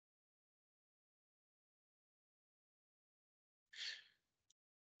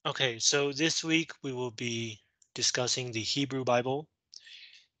Okay, so this week we will be discussing the Hebrew Bible.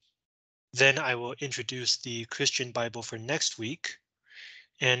 Then I will introduce the Christian Bible for next week.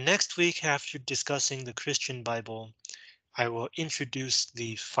 And next week, after discussing the Christian Bible, I will introduce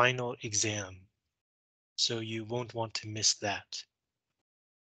the final exam. So you won't want to miss that.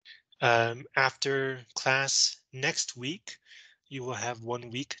 After class next week, you will have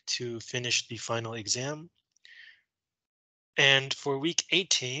 1 week to finish the final exam. And for week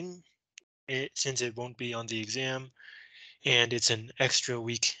 18, since it won't be on the exam, and it's an extra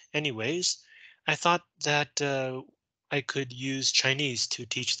week anyways, I thought that I could use Chinese to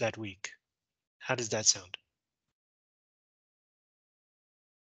teach that week. How does that sound?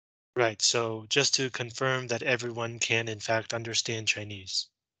 Right, so just to confirm that everyone can in fact understand Chinese.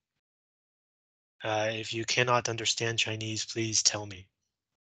 If you cannot understand Chinese, please tell me.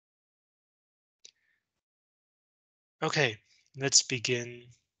 Okay, let's begin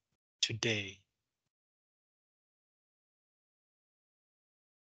today.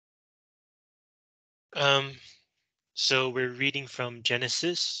 Um, so we're reading from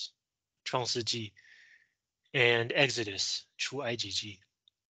Genesis, 创世纪, and Exodus, 出埃及记.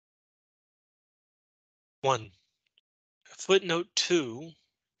 1. Footnote 2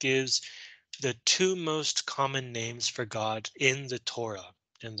 gives the two most common names for God in the Torah.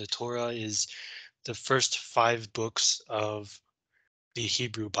 And the Torah is the first 5 books of the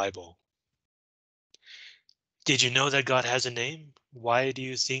Hebrew Bible. Did you know that God has a name? Why do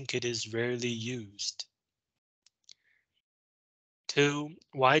you think it is rarely used? 2.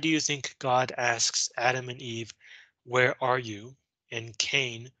 Why do you think God asks Adam and Eve, "Where are you?" and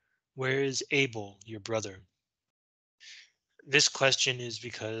Cain, "Where is Abel, your brother?" This question is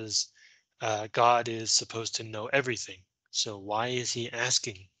because God is supposed to know everything. So why is he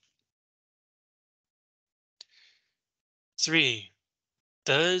asking? 3.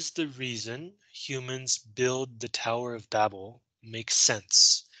 Does the reason humans build the Tower of Babel make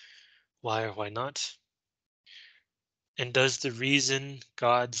sense? Why or why not? And does the reason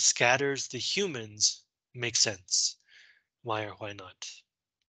God scatters the humans make sense? Why or why not?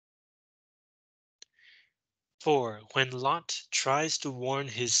 4. When Lot tries to warn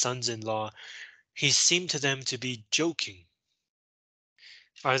his sons-in-law, he seemed to them to be joking.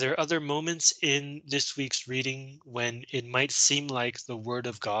 Are there other moments in this week's reading when it might seem like the word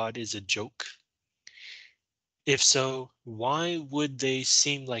of God is a joke? If so, why would they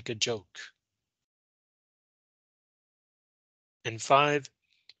seem like a joke? And 5,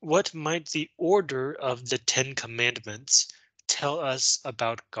 what might the order of the 10 commandments tell us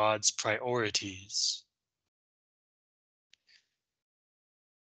about God's priorities?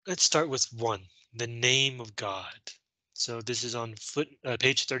 Let's start with 1, the name of God. So this is on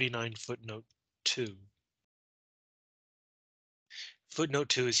page 39, footnote 2. Footnote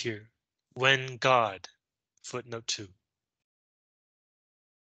 2 is here. When God, footnote 2.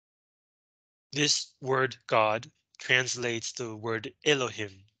 This word God translates the word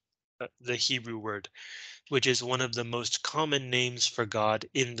Elohim, the Hebrew word, which is one of the most common names for God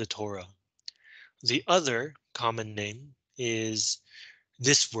in the Torah. The other common name is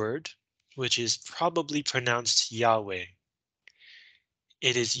this word, which is probably pronounced Yahweh.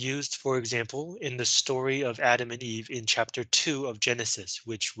 It is used, for example, in the story of Adam and Eve in chapter 2 of Genesis,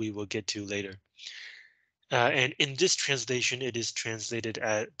 which we will get to later. And in this translation, it is translated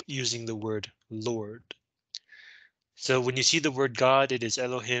as using the word Lord. So when you see the word God, it is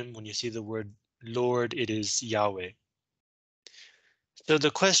Elohim. When you see the word Lord, it is Yahweh. So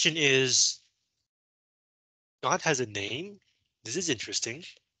the question is, God has a name? This is interesting.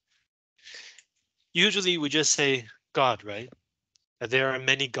 Usually we just say God, right? There are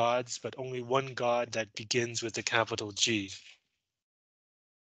many gods, but only one God that begins with a capital G.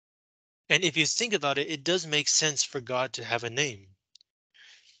 And if you think about it, it does make sense for God to have a name.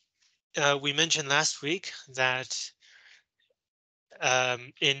 We mentioned last week that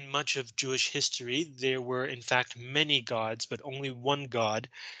in much of Jewish history, there were in fact many gods, but only one God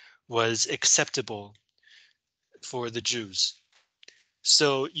was acceptable for the Jews.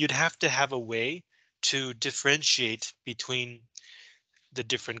 So you'd have to have a way to differentiate between the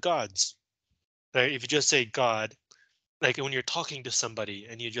different gods. Right? If you just say God, like when you're talking to somebody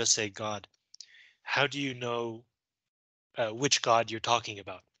and you just say God, how do you know which God you're talking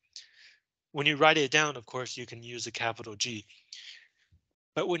about? When you write it down, of course, you can use a capital G.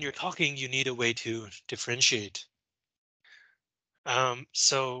 But when you're talking, you need a way to differentiate.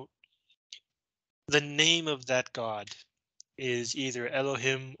 So the name of that God is either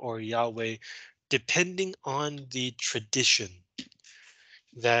Elohim or Yahweh, depending on the tradition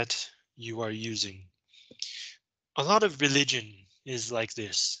that you are using. A lot of religion is like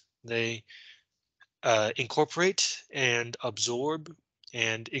this. They incorporate and absorb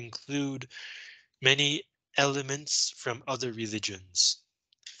and include many elements from other religions.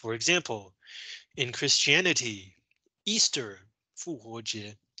 For example, in Christianity, Easter, 复活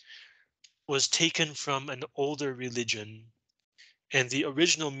节, was taken from an older religion, and the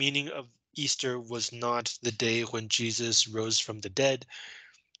original meaning of Easter was not the day when Jesus rose from the dead,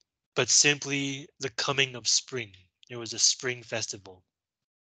 but simply the coming of spring. It was a spring festival.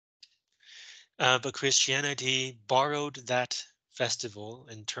 But Christianity borrowed that festival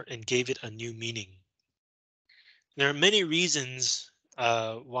and gave it a new meaning. There are many reasons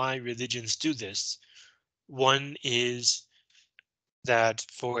why religions do this. One is that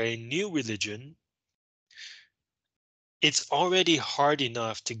for a new religion, it's already hard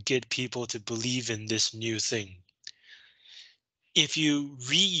enough to get people to believe in this new thing. If you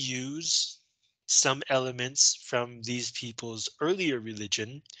reuse some elements from these people's earlier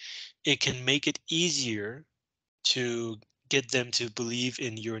religion, it can make it easier to get them to believe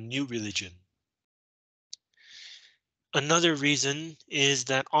in your new religion. Another reason is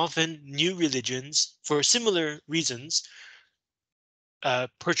that often new religions, for similar reasons,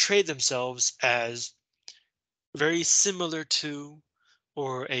 portray themselves as very similar to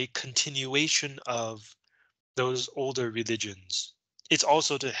or a continuation of those older religions. It's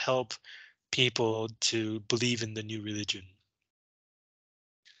also to help people to believe in the new religion.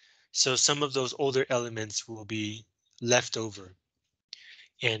 So some of those older elements will be left over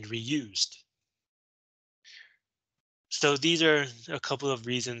and reused. So these are a couple of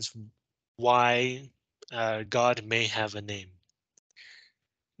reasons why God may have a name.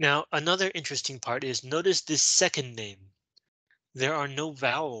 Now, another interesting part is notice this second name. There are no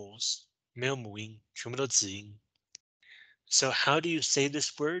vowels, 没有母音，全部都子音. So how do you say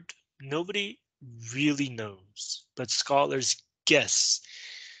this word? Nobody really knows, but scholars guess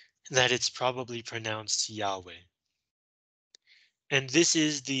that it's probably pronounced Yahweh. And this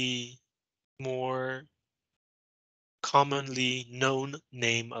is the more commonly known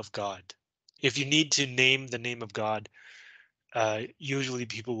name of God. If you need to name the name of God, usually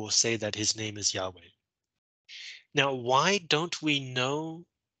people will say that his name is Yahweh. Now, why don't we know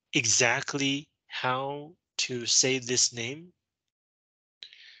exactly how to say this name?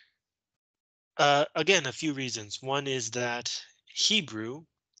 Again, a few reasons. One is that Hebrew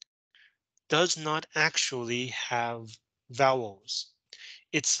does not actually have vowels.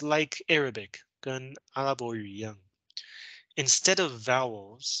 It's like Arabic, 跟阿拉伯语一样. Instead of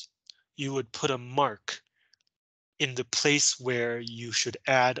vowels, you would put a mark in the place where you should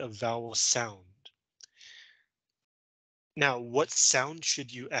add a vowel sound. Now, what sound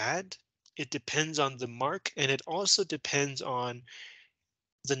should you add? It depends on the mark, and it also depends on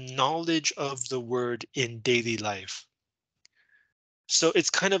the knowledge of the word in daily life. So it's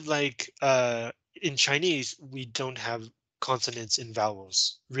kind of like in Chinese, we don't have consonants and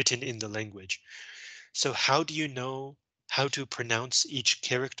vowels written in the language. So how do you know how to pronounce each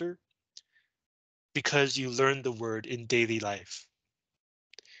character? Because you learn the word in daily life.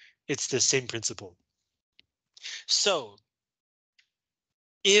 It's the same principle. So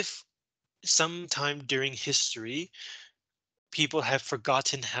if sometime during history, people have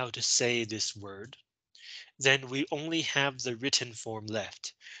forgotten how to say this word, then we only have the written form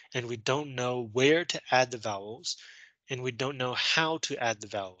left, and we don't know where to add the vowels, and we don't know how to add the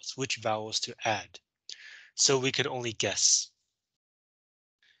vowels, which vowels to add. So we can only guess.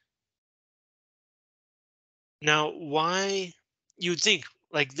 Now, why you'd think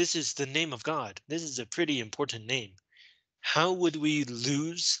like this is the name of God? This is a pretty important name. How would we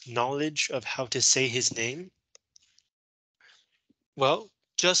lose knowledge of how to say his name? Well,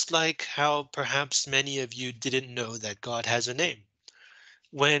 just like how perhaps many of you didn't know that God has a name.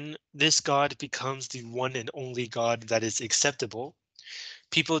 When this God becomes the one and only God that is acceptable,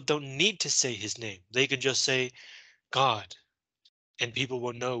 people don't need to say his name. They can just say God, and people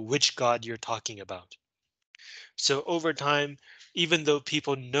will know which God you're talking about. So over time, even though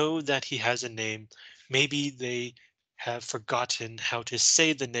people know that he has a name, maybe they have forgotten how to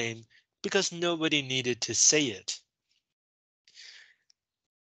say the name because nobody needed to say it.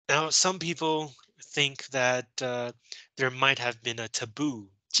 Now, some people think that there might have been a taboo,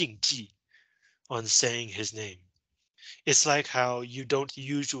 禁忌, on saying his name. It's like how you don't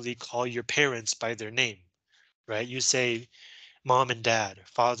usually call your parents by their name, right? You say mom and dad,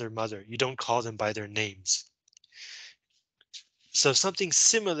 father, mother. You don't call them by their names. So something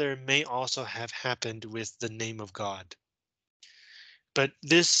similar may also have happened with the name of God. But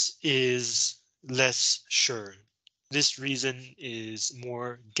this is less sure. This reason is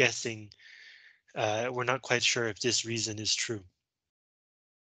more guessing. We're not quite sure if this reason is true.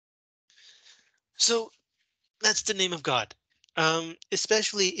 So that's the name of God.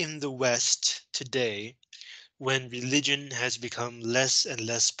 Especially in the West today, when religion has become less and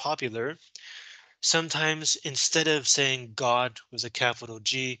less popular, sometimes instead of saying God with a capital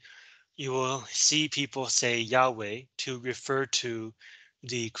G, you will see people say Yahweh to refer to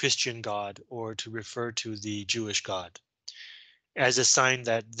the Christian God or to refer to the Jewish God as a sign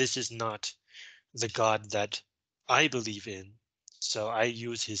that this is not the God that I believe in. So I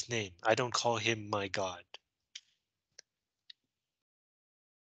use his name. I don't call him my God.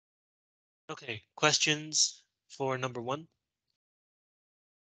 Okay, questions for number one?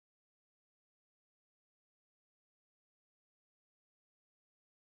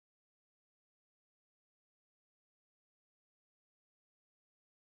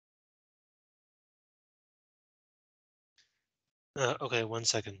 Okay, 1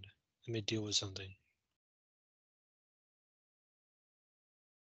 second. Let me deal with something.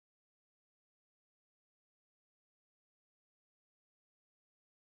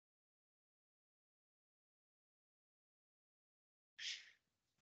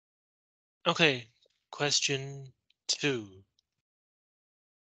 Okay, question two.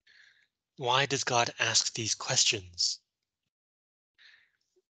 Why does God ask these questions?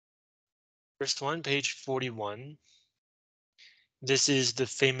 First one, page 41. This is the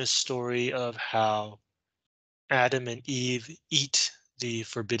famous story of how Adam and Eve eat the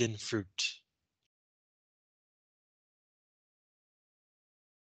forbidden fruit.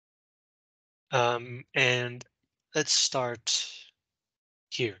 And let's start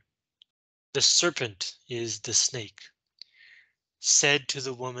here. The serpent is the snake, said to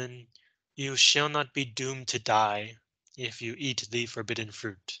the woman, "You shall not be doomed to die if you eat the forbidden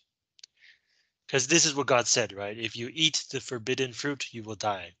fruit." Because this is what God said, right? If you eat the forbidden fruit, you will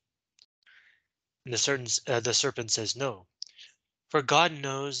die. And the serpent says no. For God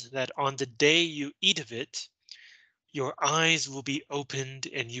knows that on the day you eat of it, your eyes will be opened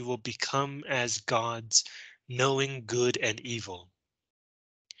and you will become as gods, knowing good and evil.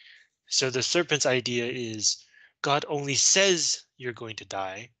 So the serpent's idea is God only says you're going to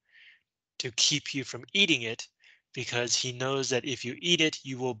die to keep you from eating it because he knows that if you eat it,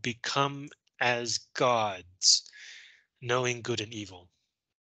 you will become as gods, knowing good and evil.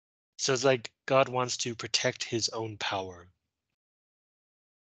 So it's like God wants to protect his own power.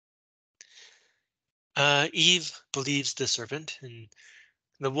 Eve believes the serpent, and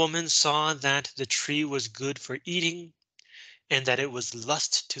the woman saw that the tree was good for eating and that it was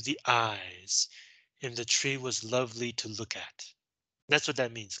lust to the eyes and the tree was lovely to look at. That's what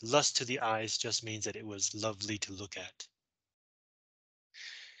that means. Lust to the eyes just means that it was lovely to look at.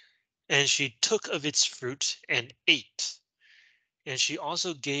 And she took of its fruit and ate. And she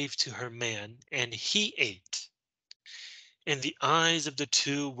also gave to her man, and he ate. And the eyes of the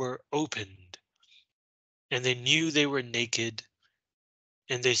two were opened, and they knew they were naked,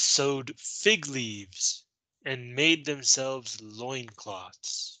 and they sewed fig leaves and made themselves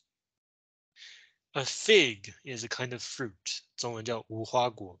loincloths. A fig is a kind of fruit. 中文叫无花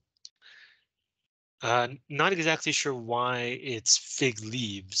果. Not exactly sure why it's fig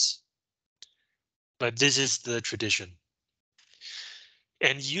leaves, but this is the tradition.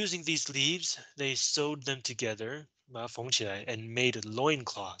 And using these leaves, they sewed them together, 把它缝起来, and made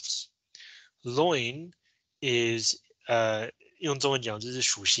loincloths. Loin is 用中文讲就是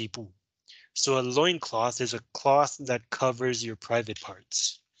属西部. So a loincloth is a cloth that covers your private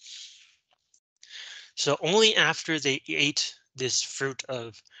parts. So only after they ate this fruit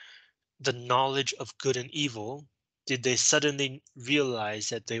of the knowledge of good and evil did they suddenly realize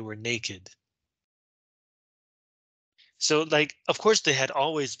that they were naked. So like, of course they had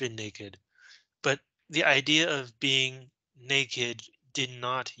always been naked, but the idea of being naked did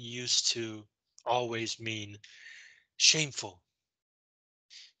not used to always mean shameful.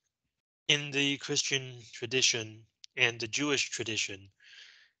 In the Christian tradition and the Jewish tradition,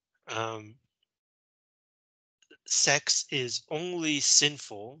 um, sex is only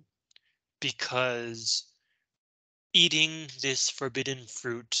sinful because eating this forbidden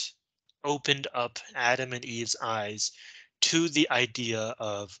fruit opened up Adam and Eve's eyes to the idea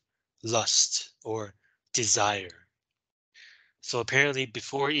of lust or desire. So apparently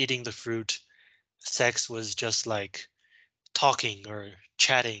before eating the fruit, sex was just like talking or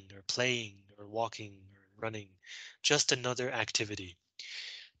chatting or playing or walking or running, just another activity.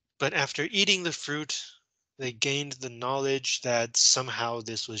 But after eating the fruit, they gained the knowledge that somehow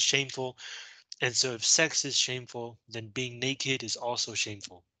this was shameful. And so if sex is shameful, then being naked is also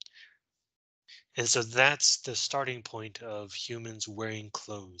shameful. And so that's the starting point of humans wearing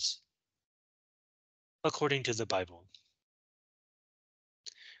clothes, according to the Bible.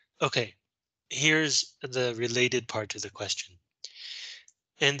 Okay, Here's the related part to the question.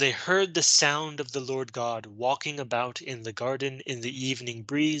 And they heard the sound of the Lord God walking about in the garden in the evening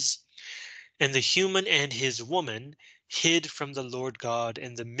breeze, and the human and his woman hid from the Lord God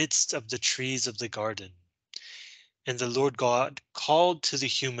in the midst of the trees of the garden. And the Lord God called to the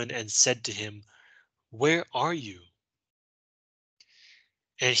human and said to him, "Where are you?"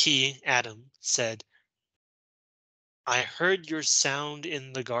 And he, Adam, said, "I heard your sound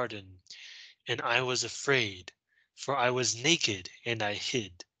in the garden, and I was afraid, for I was naked and I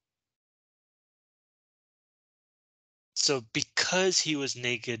hid." So because he was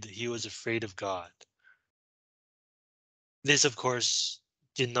naked, he was afraid of God. This, of course,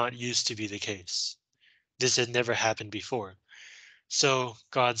 did not used to be the case. This had never happened before. So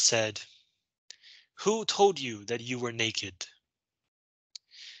God said, "Who told you that you were naked?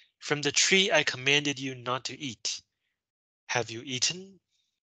 From the tree I commanded you not to eat. Have you eaten?"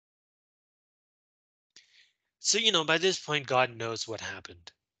 So, by this point, God knows what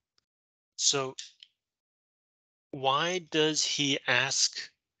happened. So why does he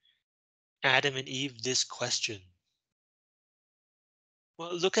ask Adam and Eve this question?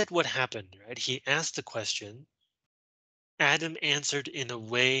 Well, look at what happened, right? He asked the question. Adam answered in a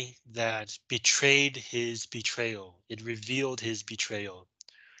way that betrayed his betrayal. It revealed his betrayal,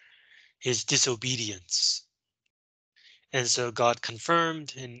 his disobedience. And so God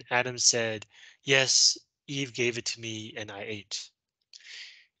confirmed, and Adam said, "Yes, Eve gave it to me, and I ate."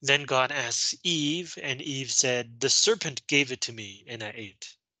 Then God asks Eve, and Eve said, "The serpent gave it to me, and I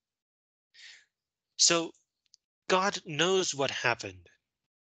ate." So God knows what happened.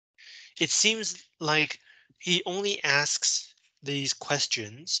 It seems like he only asks these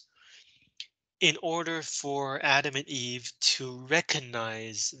questions in order for Adam and Eve to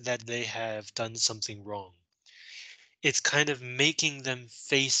recognize that they have done something wrong. It's kind of making them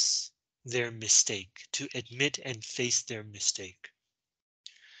face their mistake, to admit and face their mistake.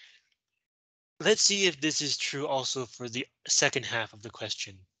 Let's see if this is true also for the second half of the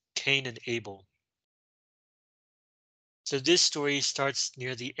question, Cain and Abel. So this story starts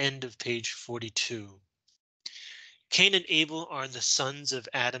near the end of page 42. Cain and Abel are the sons of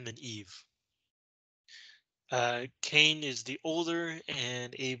Adam and Eve. Cain is the older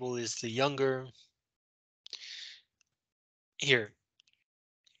and Abel is the younger. Here,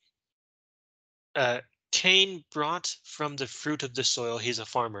 uh, Cain brought from the fruit of the soil, he's a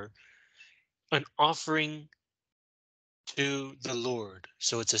farmer, an offering to the Lord.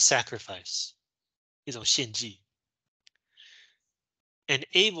 So it's a sacrifice, 一种献祭. And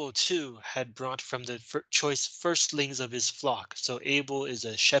Abel too had brought from the choice firstlings of his flock. So Abel is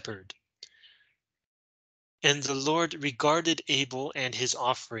a shepherd. And the Lord regarded Abel and his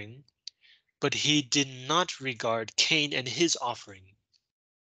offering, but he did not regard Cain and his offering.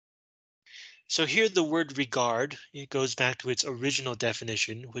 So here the word regard, it goes back to its original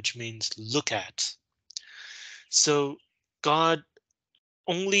definition, which means look at. So God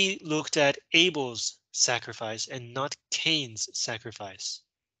only looked at Abel's sacrifice and not Cain's sacrifice.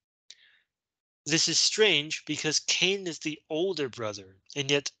 This is strange because Cain is the older brother, and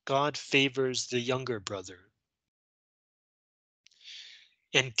yet God favors the younger brother.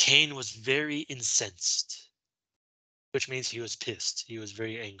 And Cain was very incensed, which means he was pissed. He was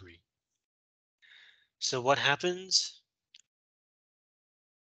very angry. So what happens?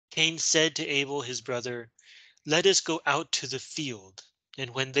 Cain said to Abel, his brother, "Let us go out to the field."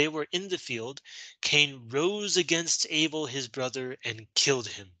 And when they were in the field, Cain rose against Abel, his brother, and killed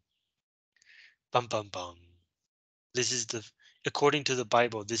him. Bum, bum, bum. This is according to the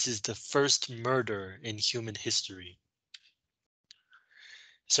Bible, this is the first murder in human history.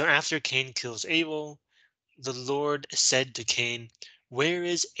 So after Cain kills Abel, the Lord said to Cain, "Where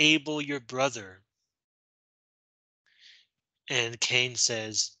is Abel, your brother?" And Cain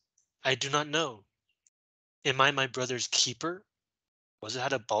says, "I do not know. Am I my brother's keeper?" 我是他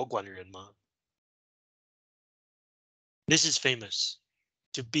的保管人吗? This is famous.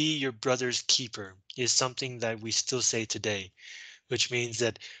 To be your brother's keeper is something that we still say today, which means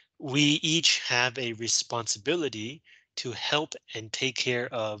that we each have a responsibility to help and take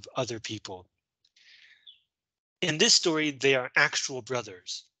care of other people. In this story, they are actual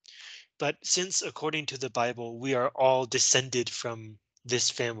brothers. But since according to the Bible, we are all descended from this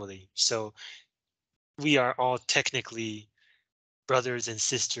family, so we are all technically brothers and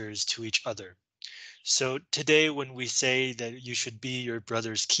sisters to each other. So today, when we say that you should be your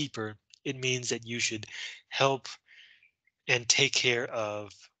brother's keeper, it means that you should help and take care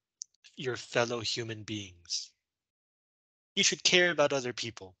of your fellow human beings. You should care about other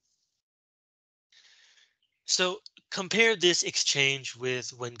people. So compare this exchange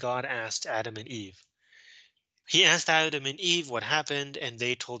with when God asked Adam and Eve. He asked Adam and Eve what happened, and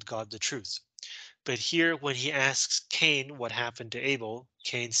they told God the truth. But here, when he asks Cain what happened to Abel,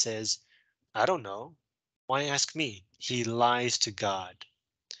 Cain says, I don't know. Why ask me? He lies to God.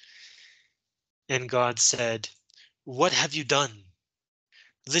 And God said, what have you done?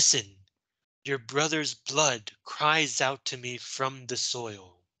 Listen, your brother's blood cries out to me from the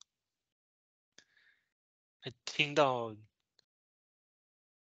soil. 听到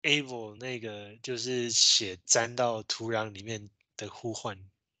Abel 那个就是血沾到土壤里面的呼唤。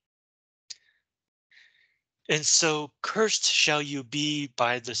And so cursed shall you be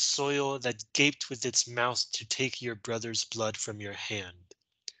by the soil that gaped with its mouth to take your brother's blood from your hand.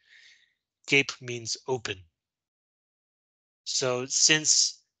 Gape means open. So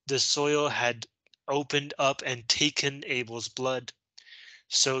since the soil had opened up and taken Abel's blood,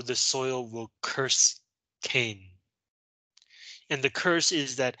 so the soil will curse Cain. And the curse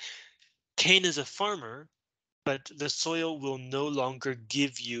is that Cain is a farmer, but the soil will no longer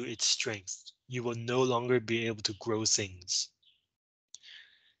give you its strength. You will no longer be able to grow things.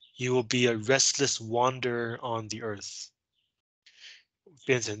 You will be a restless wanderer on the earth.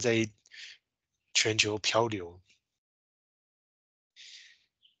 变成在全球漂流.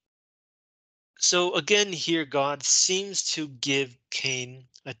 So again, here God seems to give Cain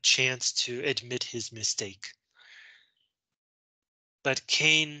a chance to admit his mistake. But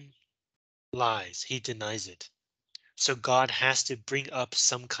Cain lies, he denies it. So God has to bring up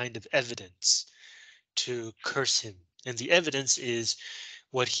some kind of evidence to curse him. And the evidence is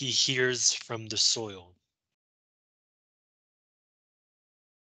what he hears from the soil.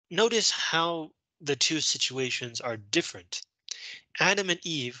 Notice how the two situations are different. Adam and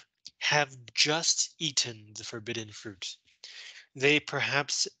Eve have just eaten the forbidden fruit. They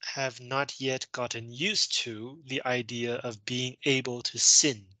perhaps have not yet gotten used to the idea of being able to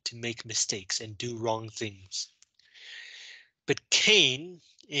sin, to make mistakes and do wrong things. But Cain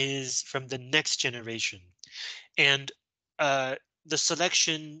is from the next generation, and the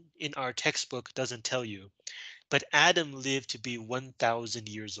selection in our textbook doesn't tell you, but Adam lived to be 1,000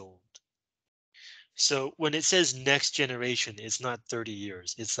 years old. So when it says next generation, it's not 30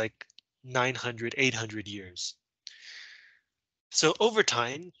 years. It's like 900, 800 years. So over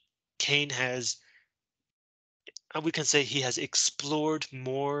time, Cain has, we can say he has explored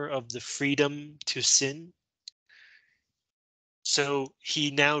more of the freedom to sin. So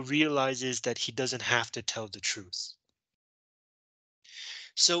he now realizes that he doesn't have to tell the truth.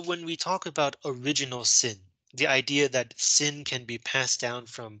 So when we talk about original sin, the idea that sin can be passed down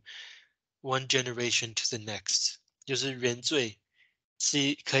from one generation to the next, 就是原罪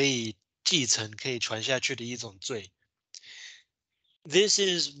是可以继承、可以传下去的一种罪。This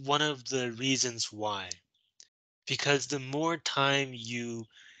is one of the reasons why, because the more time you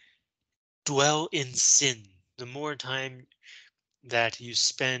dwell in sin, the more time that you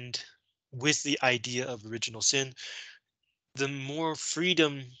spend with the idea of original sin, the more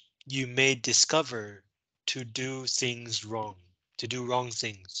freedom you may discover to do things wrong, to do wrong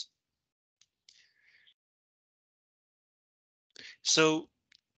things. So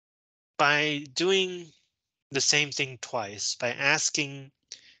by doing the same thing twice, by asking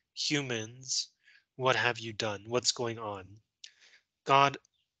humans, what have you done? What's going on? God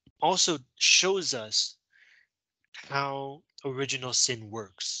also shows us how original sin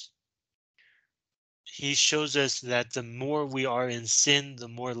works. He shows us that the more we are in sin, the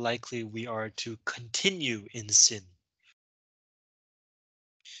more likely we are to continue in sin.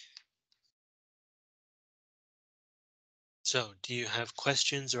 So, do you have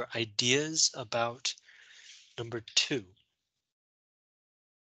questions or ideas about number 2?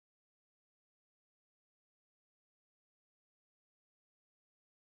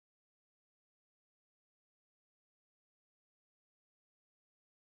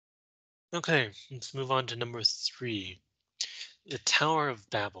 Okay, let's move on to number 3, the Tower of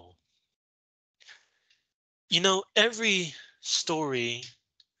Babel. You know, every story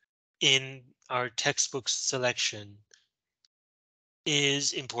in our textbook selection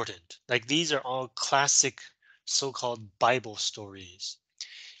is important. Like these are all classic so-called Bible stories.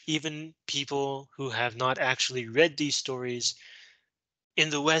 Even people who have not actually read these stories, in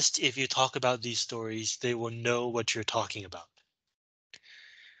the West, if you talk about these stories, they will know what you're talking about.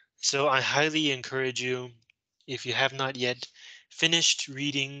 So I highly encourage you, if you have not yet finished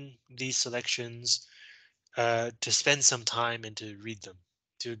reading these selections, to spend some time and to read them,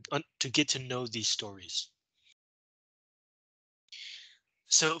 to get to know these stories.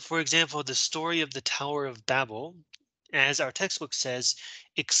 So, for example, the story of the Tower of Babel as our textbook says,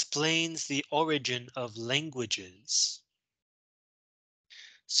 explains the origin of languages.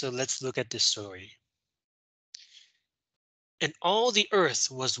 So let's look at this story. And all the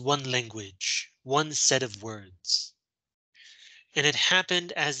earth was one language, one set of words. And it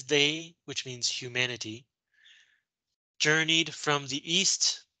happened as they, which means humanity, journeyed from the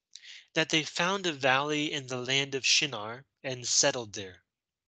east, that they found a valley in the land of Shinar and settled there.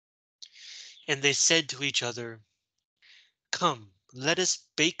 And they said to each other, "Come, let us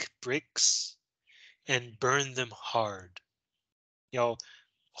bake bricks and burn them hard." 要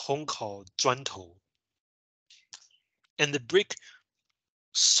烘烤砖头. And the brick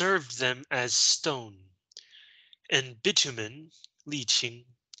served them as stone, and bitumen, 沥青,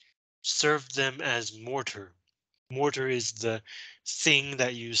 served them as mortar. Mortar is the thing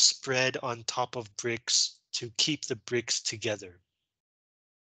that you spread on top of bricks to keep the bricks together.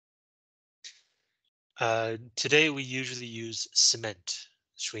 Today we usually use cement,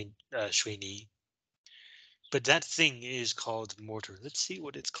 水泥, but that thing is called mortar. Let's see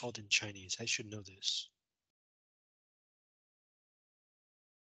what it's called in Chinese. I should know this.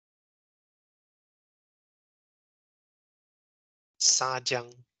 砂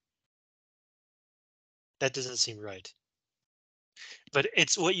浆. That doesn't seem right. But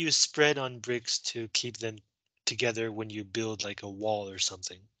it's what you spread on bricks to keep them together when you build like a wall or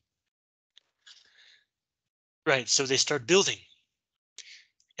something. Right, so they start building.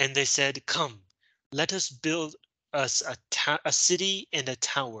 And they said, "Come, let us build us a city and a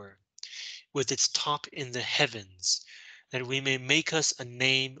tower with its top in the heavens, that we may make us a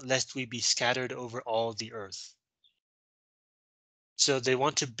name lest we be scattered over all the earth." So they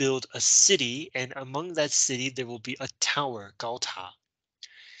want to build a city, and among that city there will be a tower, 高塔,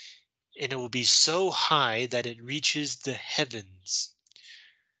 and it will be so high that it reaches the heavens.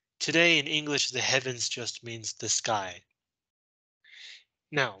 Today in English, the heavens just means the sky.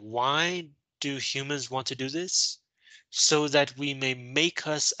 Now, why do humans want to do this? So that we may make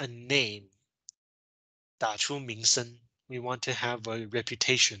us a name. 打出名声. We want to have a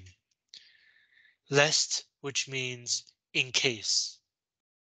reputation. Lest, which means in case.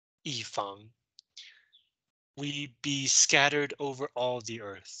 以防. We be scattered over all the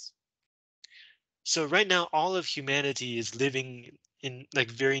earth. So right now, all of humanity is living in like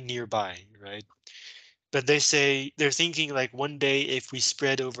very nearby, right? But they're thinking like one day if we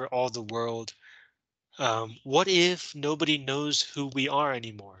spread over all the world, what if nobody knows who we are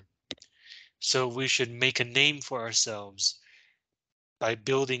anymore? So we should make a name for ourselves by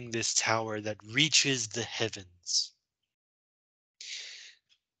building this tower that reaches the heavens.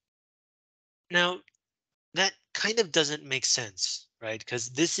 Now, that kind of doesn't make sense, right? Because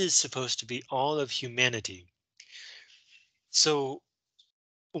this is supposed to be all of humanity. So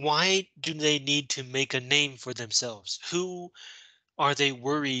why do they need to make a name for themselves? Who are they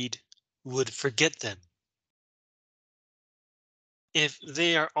worried would forget them? If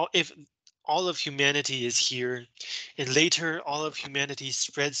all of humanity is here and later all of humanity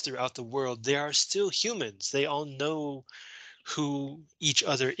spreads throughout the world, they are still humans. They all know who each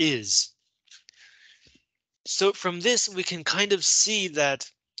other is. So from this, we can kind of see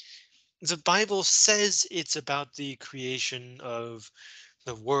that the Bible says it's about the creation of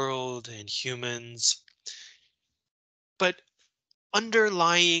the world and humans, but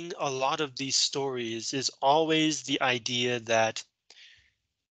underlying a lot of these stories is always the idea that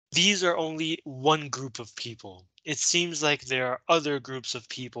these are only one group of people. It seems like there are other groups of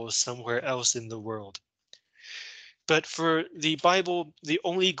people somewhere else in the world. But for the Bible, the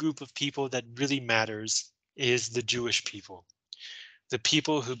only group of people that really matters is the Jewish people, the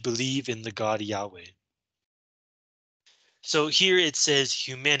people who believe in the God Yahweh. So here it says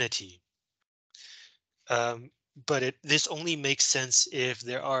humanity. But this only makes sense if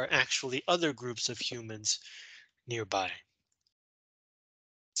there are actually other groups of humans nearby.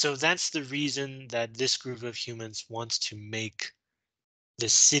 So that's the reason that this group of humans wants to make the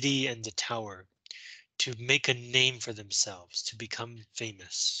city and the tower, to make a name for themselves, to become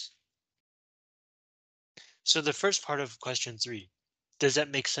famous. So the first part of question 3, does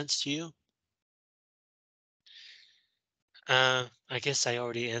that make sense to you? I guess I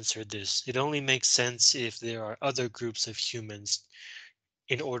already answered this. It only makes sense if there are other groups of humans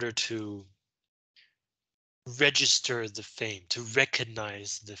in order to register the fame, to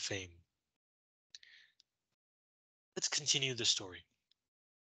recognize the fame. Let's continue the story.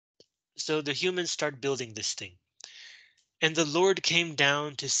 So the humans start building this thing. And the Lord came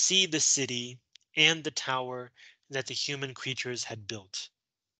down to see the city and the tower that the human creatures had built.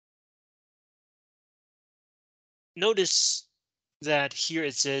 Notice that here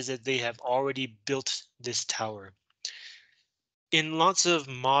it says that they have already built this tower. In lots of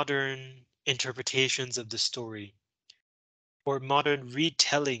modern interpretations of the story, or modern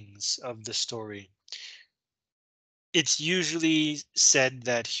retellings of the story, it's usually said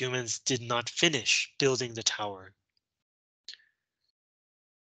that humans did not finish building the tower.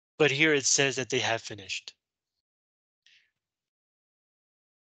 But here it says that they have finished.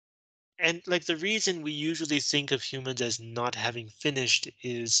 And like the reason we usually think of humans as not having finished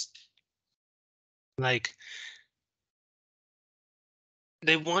is like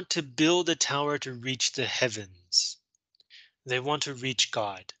they want to build a tower to reach the heavens. They want to reach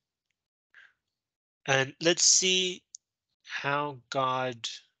God. And let's see how God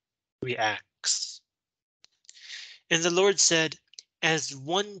reacts. And the Lord said, as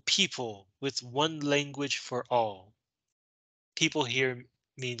one people with one language for all. People here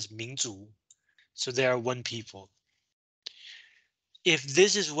means 民族, so they are one people. If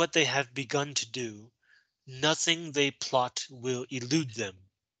this is what they have begun to do, nothing they plot will elude them.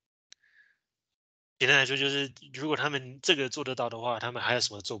 简单来说就是，如果他们这个做得到的话，他们还有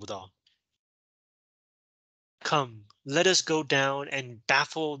什么做不到？ Come, let us go down and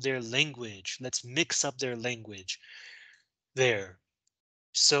baffle their language. Let's mix up their language there,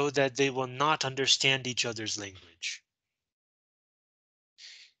 so that they will not understand each other's language.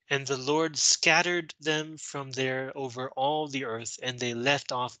 And the Lord scattered them from there over all the earth, and they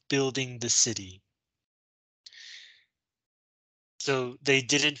left off building the city. So they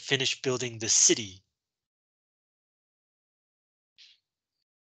didn't finish building the city.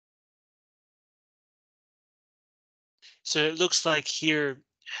 So it looks like here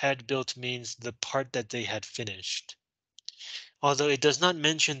had built means the part that they had finished. Although it does not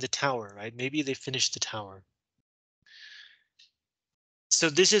mention the tower, right? Maybe they finished the tower. So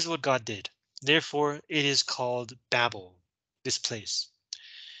this is what God did. Therefore, it is called Babel, this place.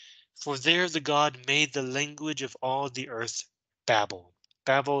 For there the God made the language of all the earth Babel.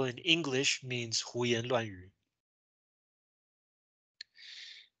 Babel in English means 胡言乱语.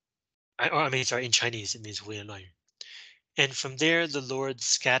 I mean, sorry, in Chinese it means 胡言乱语. And from there the Lord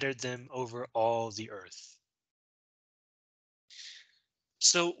scattered them over all the earth.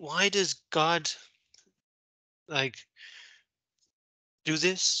 So why does God like do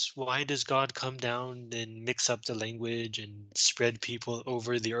this? Why does God come down and mix up the language and spread people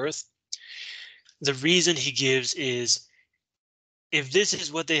over the earth? The reason he gives is if this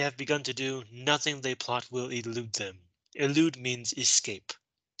is what they have begun to do, nothing they plot will elude them. Elude means escape.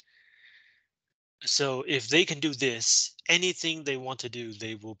 So if they can do this, anything they want to do,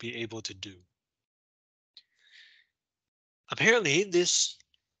 they will be able to do. Apparently, this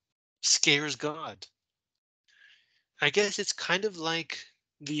scares God. I guess it's kind of like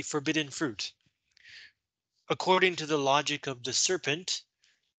the forbidden fruit. According to the logic of the serpent,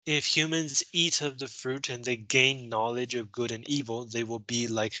 if humans eat of the fruit and they gain knowledge of good and evil, they will be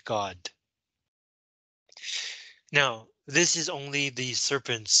like God. Now, this is only the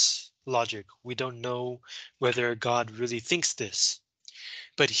serpent's logic. We don't know whether God really thinks this.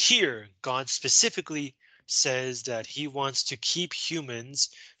 But here, God specifically says that he wants to keep humans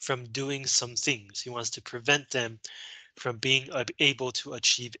from doing some things. He wants to prevent them from being able to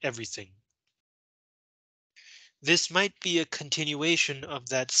achieve everything. This might be a continuation of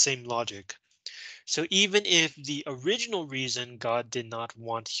that same logic. So even if the original reason God did not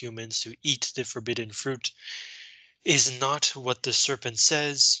want humans to eat the forbidden fruit is not what the serpent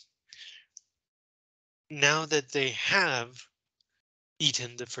says, now that they have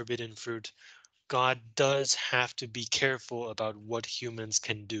eaten the forbidden fruit, God does have to be careful about what humans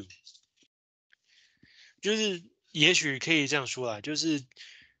can do. 就是也许可以这样说啦，就是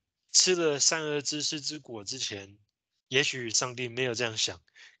吃了善恶知识之果之前，也许上帝没有这样想。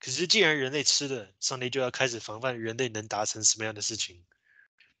可是既然人类吃了，上帝就要开始防范人类能达成什么样的事情，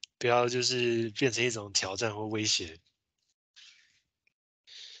不要就是变成一种挑战或威胁。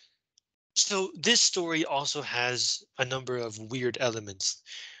So this story also has a number of weird elements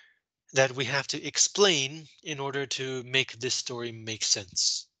that we have to explain in order to make this story make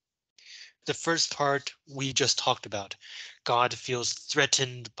sense. The first part we just talked about. God feels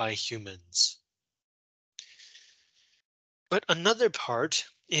threatened by humans. But another part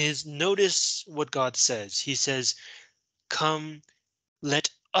is notice what God says. He says, come, let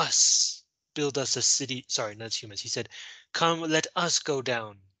us build us a city. Sorry, not humans. He said, come, let us go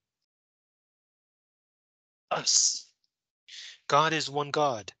down. Us. God is one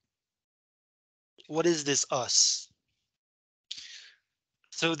God. What is this us?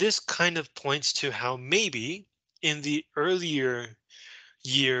 So this kind of points to how maybe in the earlier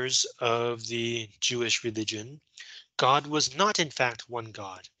years of the Jewish religion, God was not in fact one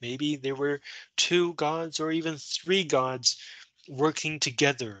God. Maybe there were two gods or even three gods working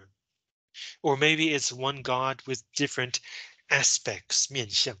together. Or maybe it's one God with different aspects, 面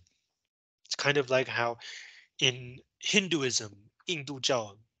相. It's kind of like how in Hinduism, 印度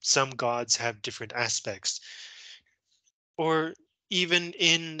教, some gods have different aspects. Or even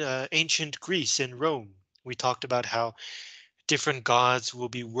in ancient Greece and Rome, we talked about how different gods will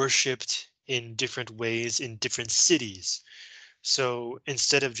be worshipped in different ways in different cities. So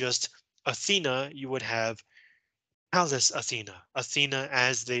instead of just Athena, you would have Pallas Athena, Athena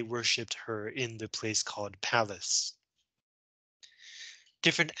as they worshipped her in the place called Pallas.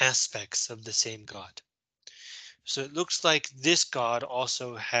 Different aspects of the same god. So it looks like this god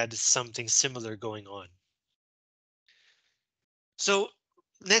also had something similar going on. So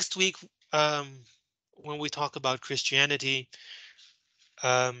next week, when we talk about Christianity,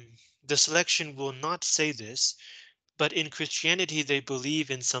 the selection will not say this, but in Christianity, they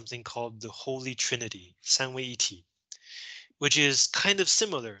believe in something called the Holy Trinity, 三位一体, which is kind of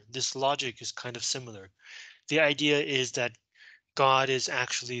similar. This logic is kind of similar. The idea is that God is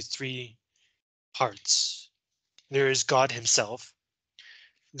actually three parts. There is God himself,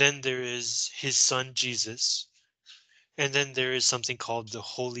 then there is his son Jesus, and then there is something called the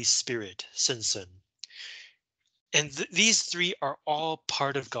Holy Spirit, 圣神. And these three are all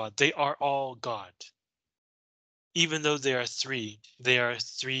part of God. They are all God. Even though they are three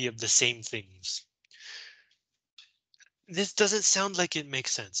of the same things. This doesn't sound like it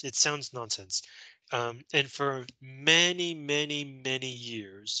makes sense. It sounds nonsense. And for many, many, many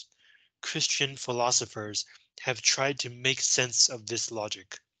years, Christian philosophers have tried to make sense of this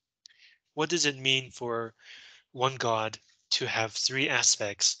logic. What does it mean for one God to have three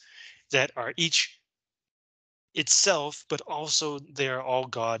aspects that are each itself, but also they are all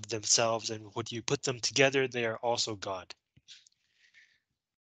God themselves, and when you put them together, they are also God.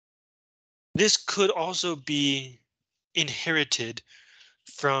 This could also be inherited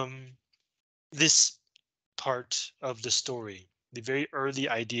from this part of the story, the very early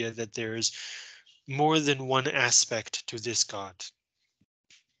idea that there's more than one aspect to this God.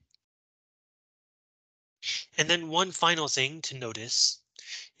 And then one final thing to notice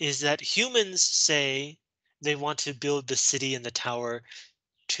is that humans say they want to build the city and the tower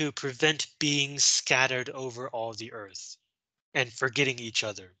to prevent being scattered over all the earth and forgetting each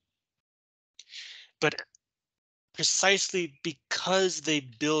other. But precisely because they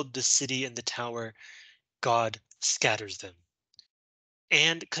build the city and the tower, God scatters them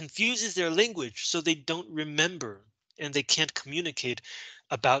and confuses their language so they don't remember and they can't communicate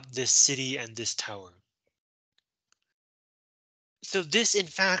about this city and this tower. So this, in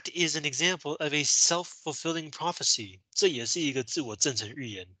fact, is an example of a self-fulfilling prophecy. 这也是一个自我证成预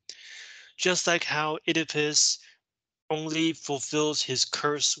言. Just like how Oedipus only fulfills his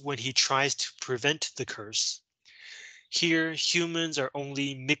curse when he tries to prevent the curse. Here, humans are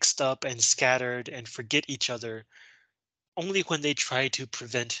only mixed up and scattered and forget each other only when they try to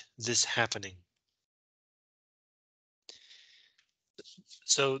prevent this happening.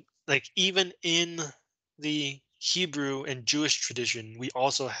 So, like, even in the Hebrew and Jewish tradition, we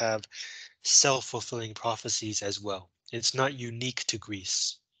also have self-fulfilling prophecies as well. It's not unique to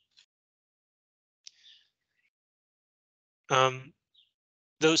Greece.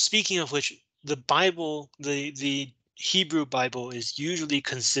 Though speaking of which, the Bible, the Hebrew Bible is usually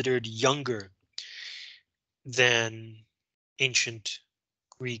considered younger than ancient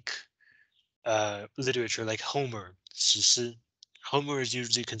Greek literature like Homer, 史诗. Homer is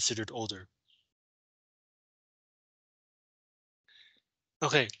usually considered older.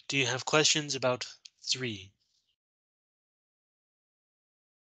 Okay, do you have questions about 3?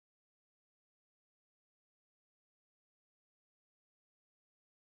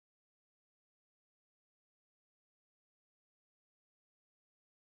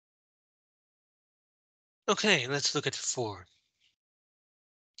 Okay, let's look at 4.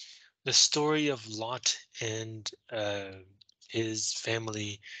 The story of Lot and his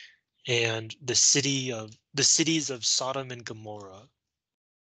family and the cities of Sodom and Gomorrah.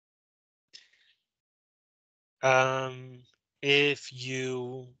 If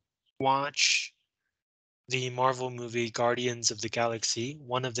you watch the Marvel movie Guardians of the Galaxy,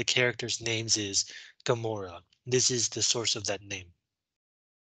 one of the characters' names is Gamora. This is the source of that name.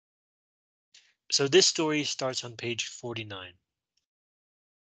 So this story starts on page 49.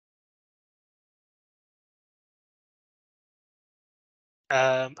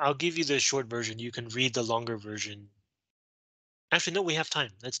 I'll give you the short version. You can read the longer version. Actually, no, we have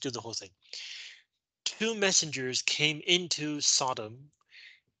time. Let's do the whole thing. 2 messengers came into Sodom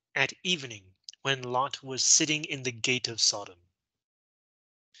at evening when Lot was sitting in the gate of Sodom.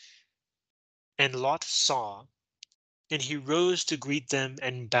 And Lot saw And he rose to greet them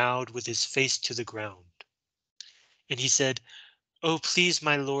and bowed with his face to the ground. And he said, "Oh, please,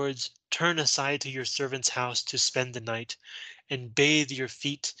 my lords, turn aside to your servant's house to spend the night, and bathe your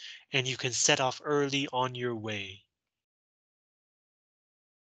feet, and you can set off early on your way."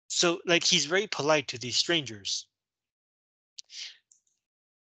 So, like, he's very polite to these strangers.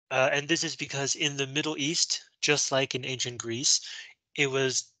 And this is because in the Middle East, just like in ancient Greece, it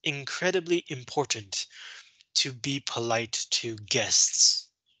was incredibly important to be polite to guests,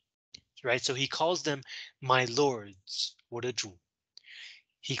 right? So he calls them my lords, 我的主.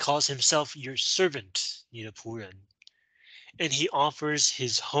 He calls himself your servant, 你的仆人. And he offers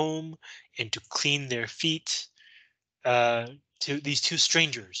his home and to clean their feet to these two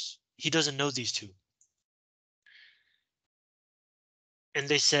strangers. He doesn't know these two. And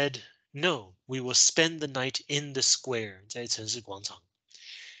they said, "No, we will spend the night in the square," 在城市广场.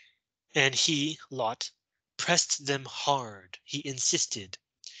 And he, Lot, pressed them hard. He insisted.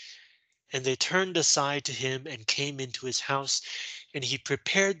 And they turned aside to him and came into his house, and he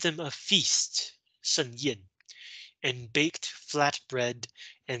prepared them a feast, 盛宴, and baked flat bread,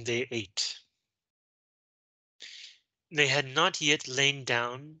 and they ate. They had not yet lain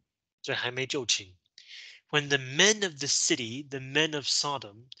down, 这还没就寝, when the men of the city, the men of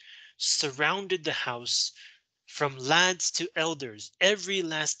Sodom, surrounded the house from lads to elders, every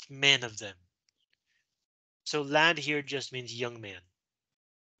last man of them. So lad here just means young man.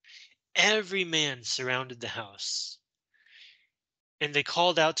 Every man surrounded the house. And they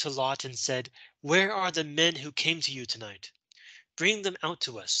called out to Lot and said, "Where are the men who came to you tonight? Bring them out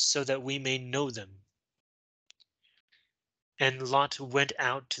to us so that we may know them." And Lot went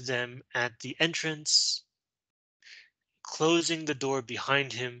out to them at the entrance, closing the door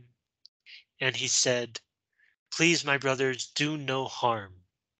behind him. And he said, "Please, my brothers, do no harm.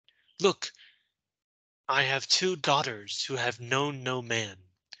 Look, I have two daughters who have known no man.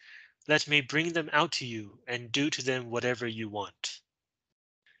 Let me bring them out to you and do to them whatever you want.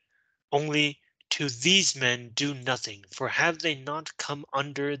 Only to these men do nothing, for have they not come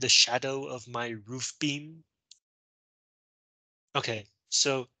under the shadow of my roof beam?" Okay,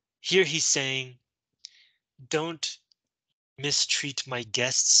 so here he's saying, don't mistreat my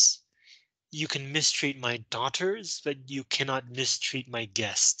guests. You can mistreat my daughters, but you cannot mistreat my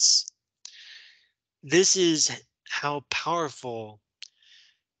guests. This is how powerful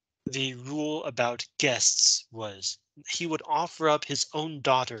the rule about guests was. He would offer up his own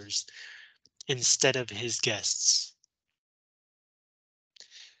daughters instead of his guests.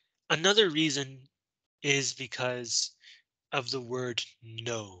 Another reason is because of the word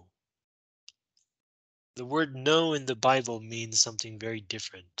no. The word no in the Bible means something very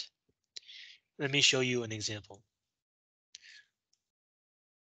different. Let me show you an example.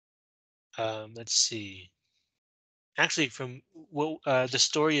 Let's see. Actually, from the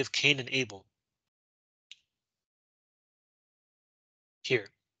story of Cain and Abel.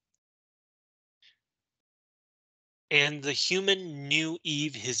 Here. And the human knew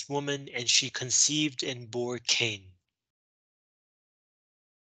Eve, his woman, and she conceived and bore Cain.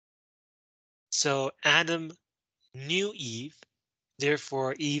 So Adam knew Eve,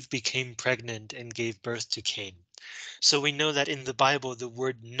 therefore Eve became pregnant and gave birth to Cain. So we know that in the Bible, the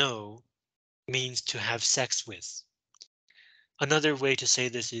word know means to have sex with. Another way to say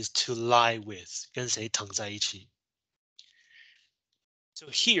this is to lie with, 跟谁躺在一起. So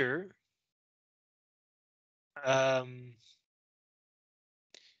here, um,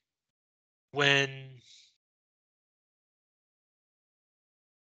 when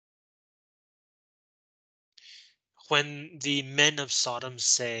the men of Sodom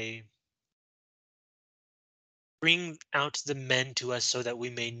say, "Bring out the men to us so that we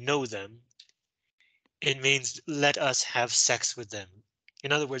may know them," it means let us have sex with them.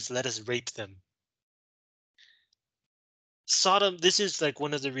 In other words, let us rape them. Sodom, this is like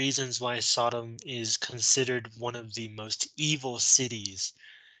one of the reasons why Sodom is considered one of the most evil cities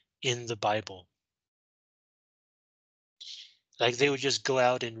in the Bible. Like they would just go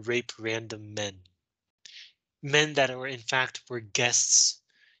out and rape random men. Men that were in fact were guests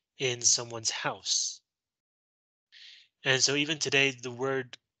in someone's house. And so even today, the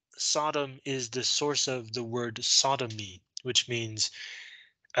word Sodom is the source of the word sodomy, which means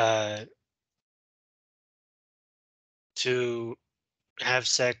uh, to have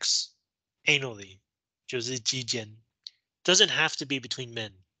sex anally, 就是鸡奸. Doesn't have to be between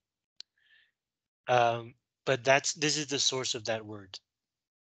men. But this is the source of that word.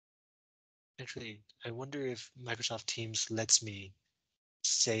 Actually, I wonder if Microsoft Teams lets me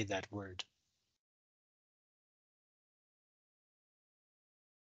say that word.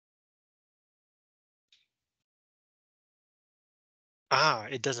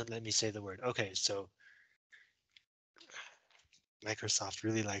 It doesn't let me say the word. Okay, so Microsoft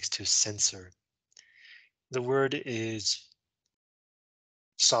really likes to censor. The word is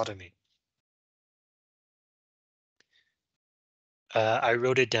sodomy. I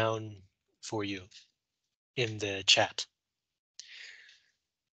wrote it down for you in the chat.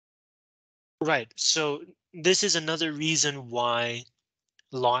 Right. So this is another reason why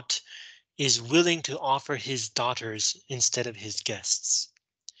Lot is willing to offer his daughters instead of his guests.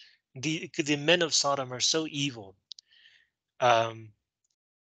 The men of Sodom are so evil. Um,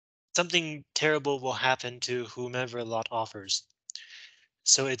 Something terrible will happen to whomever Lot offers.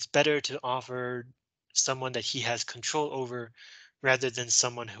 So it's better to offer someone that he has control over rather than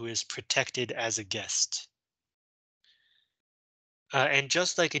someone who is protected as a guest. And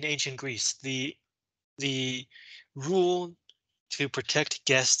just like in ancient Greece, the rule to protect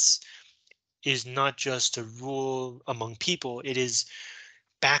guests is not just a rule among people, it is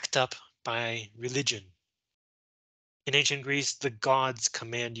backed up by religion. In ancient Greece, the gods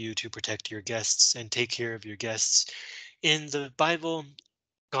command you to protect your guests and take care of your guests. In the Bible,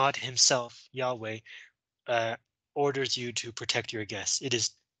 God himself, Yahweh, uh, orders you to protect your guests. It is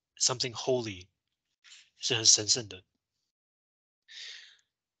something holy. 是很神圣的.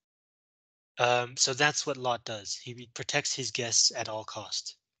 So that's what Lot does. He protects his guests at all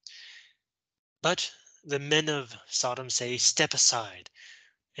cost. But the men of Sodom say, step aside.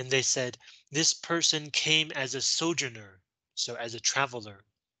 And they said, this person came as a sojourner, so as a traveler,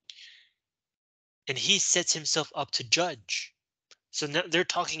 and he sets himself up to judge. So now they're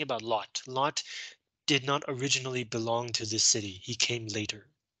talking about Lot. Lot did not originally belong to this city. He came later.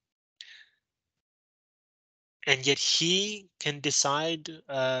 And yet he can decide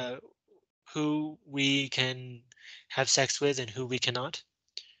who we can have sex with and who we cannot.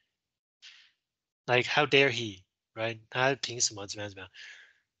 Like, how dare he, right? 他凭什么怎么样怎么样?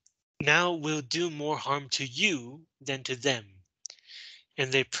 Now we'll do more harm to you than to them.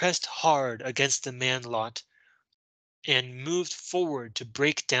 And they pressed hard against the man Lot and moved forward to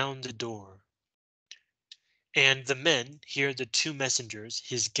break down the door. And the men, here the two messengers,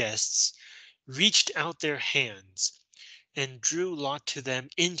 his guests, reached out their hands and drew Lot to them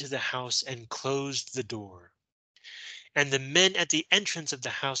into the house and closed the door. And the men at the entrance of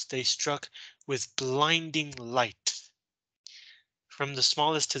the house they struck with blinding light, from the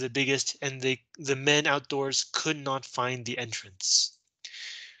smallest to the biggest, and the men outdoors could not find the entrance.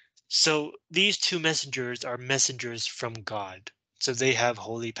 So these two messengers are messengers from God. So they have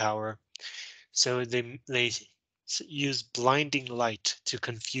holy power. So they use blinding light to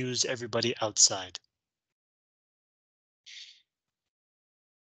confuse everybody outside.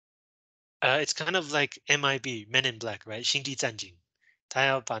 It's kind of like MIB, Men in Black, right? 星际战警，他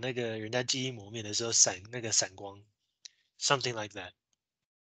要把那个人家记忆磨灭的时候闪那个闪光 something like that.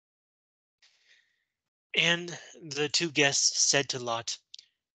 And the two guests said to Lot,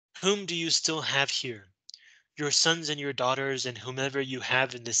 whom do you still have here? Your sons and your daughters and whomever you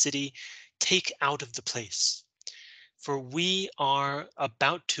have in the city, take out of the place. For we are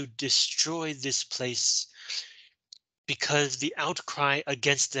about to destroy this place because the outcry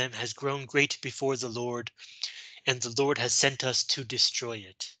against them has grown great before the Lord, and the Lord has sent us to destroy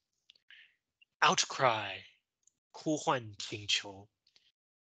it. Outcry, 呼唤请求.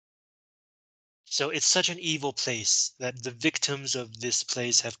 So it's such an evil place that the victims of this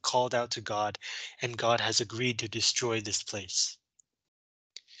place have called out to God, and God has agreed to destroy this place.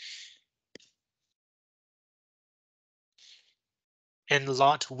 And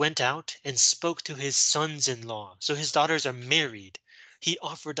Lot went out and spoke to his sons-in-law. So his daughters are married. He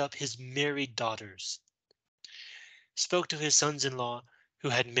offered up his married daughters. Spoke to his sons-in-law who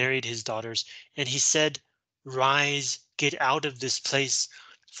had married his daughters, and he said, rise, get out of this place,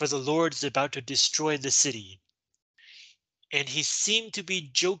 for the Lord is about to destroy the city. And he seemed to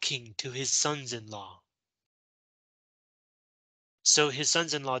be joking to his sons-in-law. So his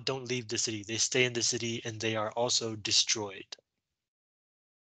sons-in-law don't leave the city. They stay in the city and they are also destroyed.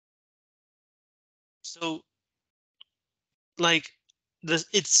 So like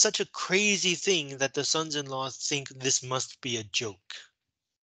it's such a crazy thing that the sons-in-law think this must be a joke.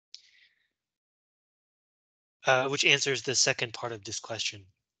 Which answers the second part of this question.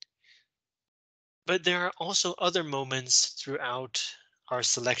 But there are also other moments throughout our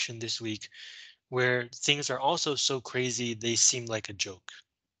selection this week where things are also so crazy they seem like a joke.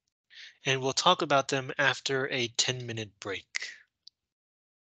 And we'll talk about them after a 10-minute break.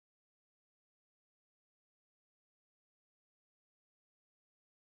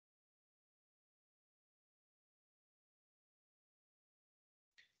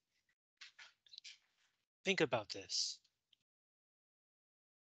 Think about this.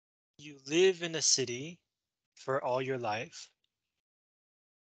 You live in a city for all your life.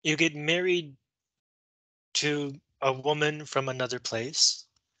 You get married to a woman from another place.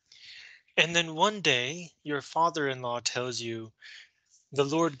 And then one day, your father-in-law tells you, the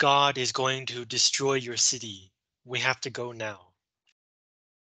Lord God is going to destroy your city. We have to go now.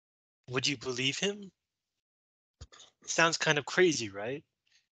 Would you believe him? Sounds kind of crazy, right?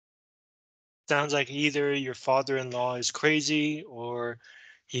 Sounds like either your father-in-law is crazy or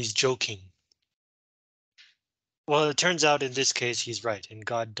he's joking. Well, it turns out in this case, he's right, and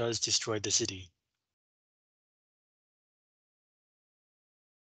God does destroy the city.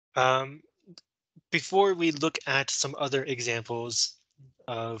 Um, Before we look at some other examples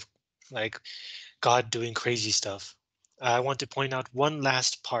of like God doing crazy stuff, I want to point out one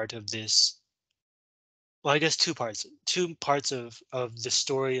last part of this. Well, I guess two parts of the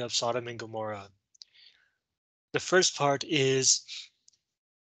story of Sodom and Gomorrah. The first part is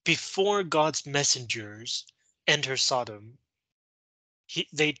before God's messengers enter Sodom,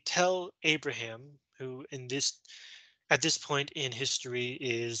 they tell Abraham, who in this at this point in history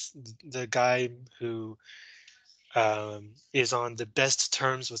is the guy who is on the best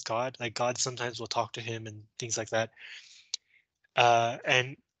terms with God. Like God sometimes will talk to him and things like that.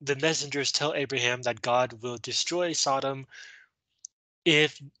 And the messengers tell Abraham that God will destroy Sodom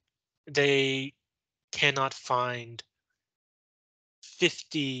if they cannot find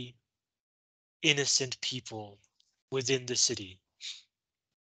 50 innocent people within the city.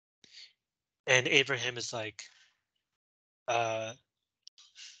 And Abraham is like, uh,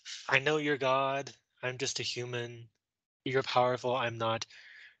 I know you're God. I'm just a human. You're powerful. I'm not.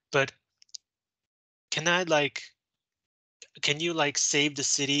 But can I can you save the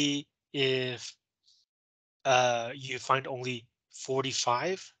city if you find only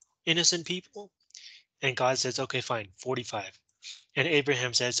 45 innocent people? And God says, okay, fine, 45. And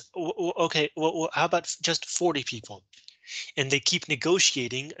Abraham says, okay, well, how about just 40 people? And they keep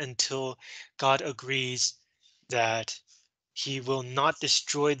negotiating until God agrees that he will not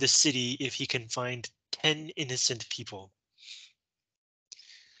destroy the city if he can find 10 innocent people.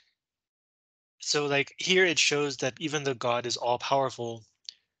 So here it shows that even though God is all powerful,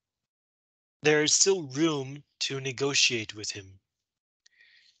 there is still room to negotiate with him.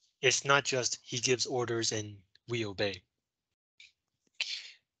 It's not just he gives orders and we obey.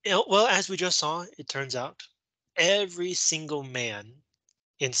 Well, as we just saw, it turns out every single man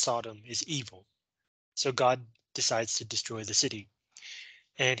in Sodom is evil. So God decides to destroy the city.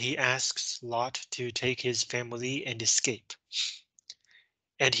 And he asks Lot to take his family and escape.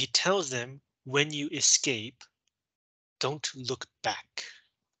 And he tells them, when you escape, don't look back,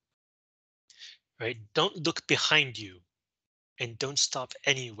 right? Don't look behind you and don't stop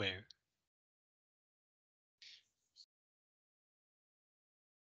anywhere.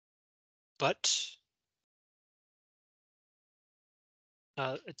 But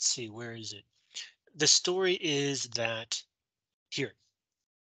let's see, where is it? The story is that here,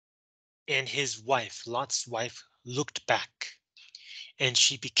 and his wife, Lot's wife, looked back, and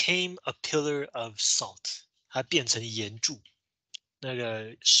she became a pillar of salt. 她变成盐柱，那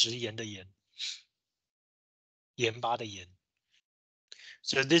个食盐的盐，盐巴的盐。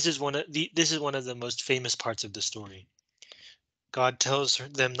So this is one of the most famous parts of the story. God tells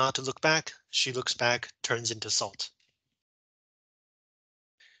them not to look back. She looks back, turns into salt.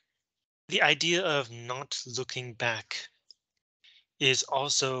 The idea of not looking back is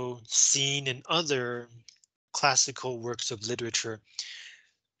also seen in other classical works of literature.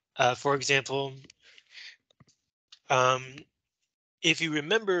 For example, um, if you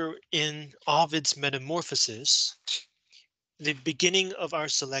remember in Ovid's Metamorphoses, the beginning of our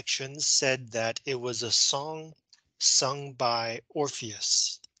selection said that it was a song sung by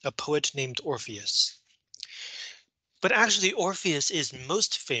Orpheus, a poet named Orpheus. But actually, Orpheus is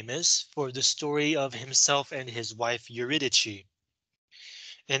most famous for the story of himself and his wife Eurydice.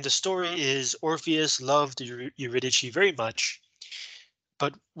 And the story is Orpheus loved Eurydice very much,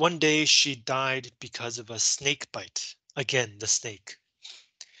 but one day she died because of a snake bite. Again, the snake.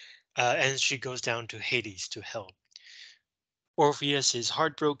 And she goes down to Hades, to hell. Orpheus is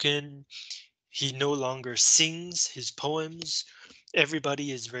heartbroken. He no longer sings his poems.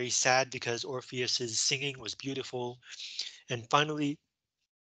 Everybody is very sad because Orpheus's singing was beautiful. And finally,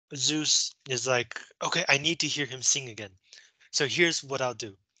 Zeus is like, okay, I need to hear him sing again. So here's what I'll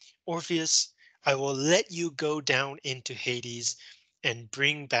do. Orpheus, I will let you go down into Hades and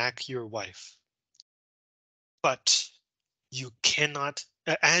bring back your wife. But you cannot,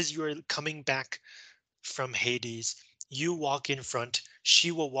 as you're coming back from Hades, you walk in front,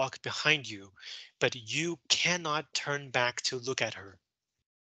 she will walk behind you, but you cannot turn back to look at her.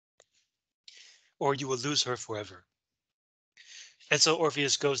 or you will lose her forever. And so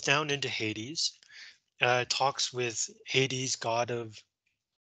Orpheus goes down into Hades, talks with Hades, god of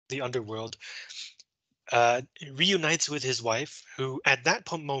the underworld, reunites with his wife, who at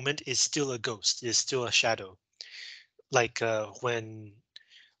that moment is still a ghost, is still a shadow, like when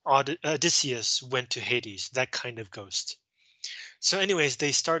Odysseus went to Hades, that kind of ghost. So anyways,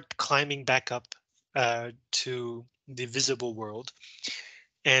 they start climbing back up to the visible world,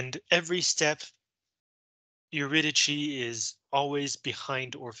 and every step Eurydice is always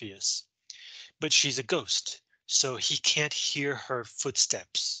behind Orpheus, but she's a ghost, so he can't hear her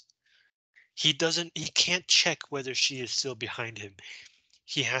footsteps. He can't check whether she is still behind him.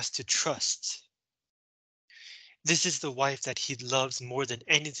 He has to trust. This is the wife that he loves more than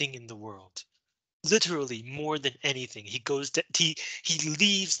anything in the world. Literally more than anything. He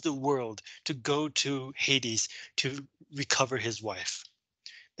leaves the world to go to Hades to recover his wife.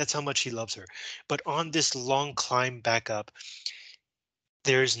 That's how much he loves her. But on this long climb back up,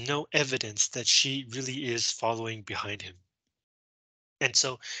 there is no evidence that she really is following behind him. And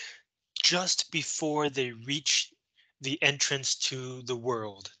so just before they reach the entrance to the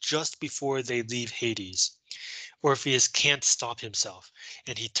world, just before they leave Hades, Orpheus can't stop himself,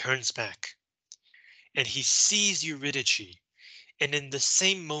 and he turns back and he sees Eurydice. And in the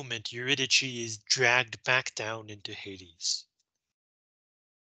same moment, Eurydice is dragged back down into Hades.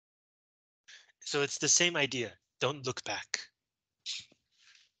 So it's the same idea. Don't look back.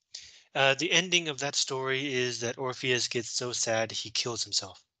 The ending of that story is that Orpheus gets so sad he kills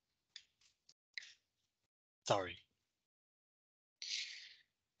himself. Sorry.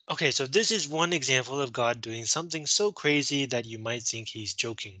 Okay, so this is one example of God doing something so crazy that you might think he's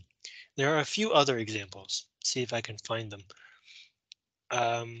joking. There are a few other examples. See if I can find them.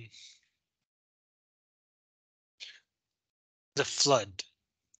 The flood.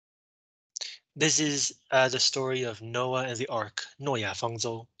 This is the story of Noah and the ark, 诺亚方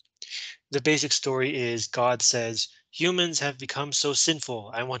舟. The basic story is God says, humans have become so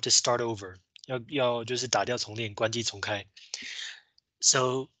sinful, I want to start over. 要就是打掉重练，关机重开.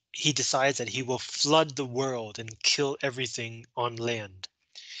 So he decides that he will flood the world and kill everything on land,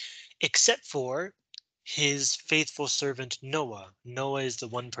 except for his faithful servant Noah. Noah is the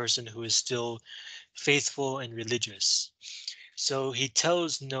one person who is still faithful and religious. So he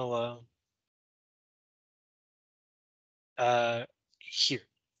tells Noah, here,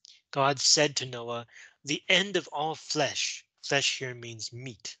 God said to Noah, the end of all flesh, flesh here means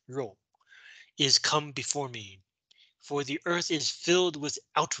meat, 肉, is come before me, for the earth is filled with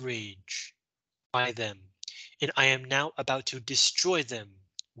outrage by them, and I am now about to destroy them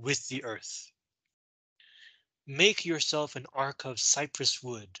with the earth. Make yourself an ark of cypress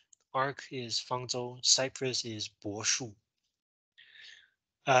wood. Ark is 方舟, cypress is 柏树.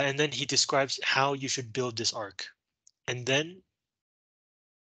 And then he describes how you should build this ark. And then,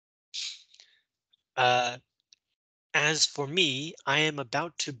 as for me, I am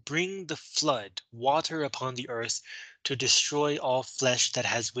about to bring the flood, water upon the earth, to destroy all flesh that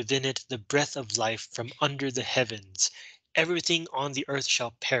has within it the breath of life from under the heavens. Everything on the earth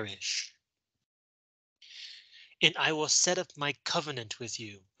shall perish. And I will set up my covenant with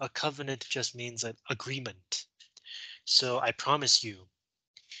you. A covenant just means an agreement. So I promise you,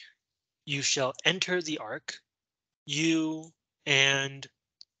 you shall enter the ark, you and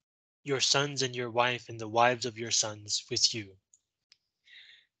your sons and your wife and the wives of your sons with you.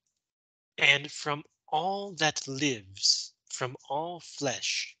 And from all that lives, from all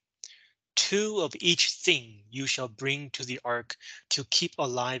flesh, 2 of each thing you shall bring to the ark to keep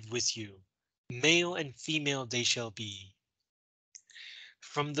alive with you. Male and female they shall be.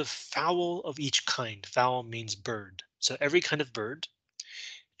 From the fowl of each kind, fowl means bird, so every kind of bird,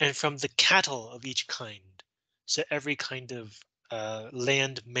 and from the cattle of each kind, so every kind of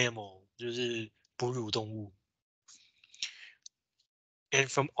land mammal, 就是哺乳动物. And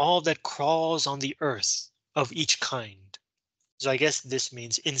from all that crawls on the earth of each kind. So I guess this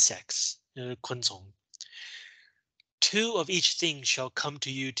means insects, 昆虫. 2 of each thing shall come to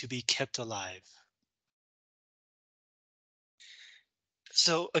you to be kept alive.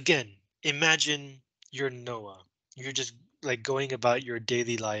 So again, imagine you're Noah. You're just like going about your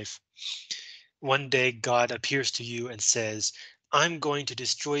daily life. One day God appears to you and says, I'm going to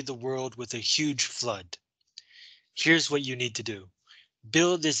destroy the world with a huge flood. Here's what you need to do.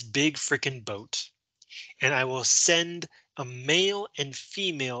 Build this big frickin' boat, and I will send a male and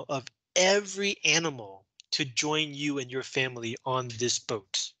female of every animal to join you and your family on this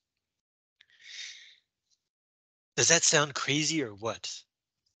boat. Does that sound crazy or what?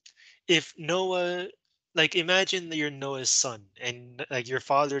 If Noah Like imagine that you're Noah's son and like your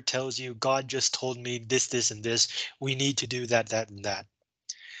father tells you God just told me this, this, and this. We need to do that, that, and that.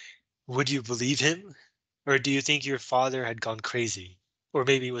 Would you believe him? Or do you think your father had gone crazy? Or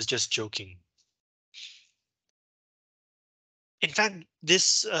maybe was just joking? In fact,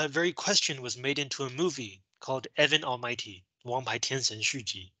 this very question was made into a movie called Evan Almighty, 王牌天神续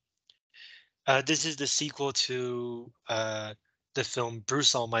集. This is the sequel to the film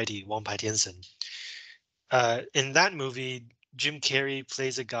Bruce Almighty, 王牌天神. In that movie, Jim Carrey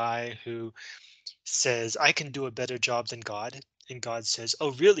plays a guy who says, I can do a better job than God. And God says,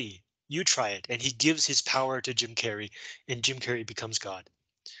 oh, really? You try it. And he gives his power to Jim Carrey, and Jim Carrey becomes God.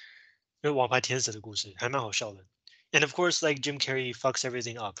 因为王牌天使的故事还蛮好笑的. And of course, like Jim Carrey fucks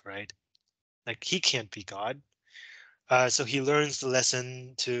everything up, right? Like he can't be God. So he learns the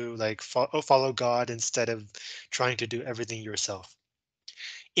lesson to like follow God instead of trying to do everything yourself.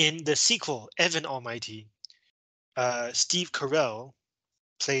 In the sequel, Evan Almighty, Steve Carell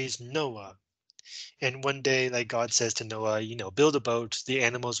plays Noah. And one day, like God says to Noah, build a boat, the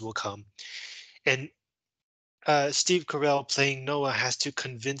animals will come. And Steve Carell playing Noah has to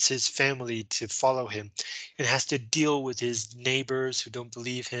convince his family to follow him and has to deal with his neighbors who don't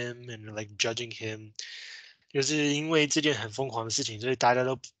believe him and like judging him. 就是因为这件很疯狂的事情，所以大家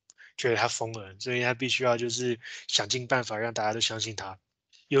都觉得他疯了，所以他必须要就是想尽办法让大家都相信他，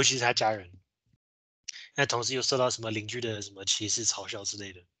尤其是他家人。那同时又受到什么邻居的什么歧视、嘲笑之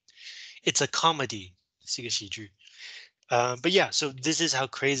类的。It's a comedy，是一个喜剧。But yeah, so this is how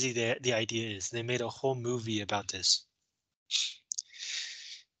crazy the idea is. They made a whole movie about this.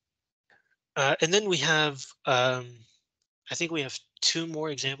 And then we have, I think we have two more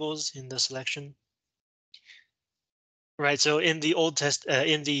examples in the selection. Right, so in the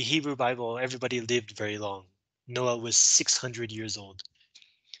Hebrew Bible, everybody lived very long. Noah was 600 years old.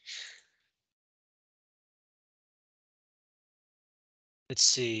 Let's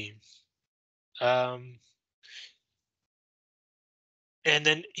see. Um, and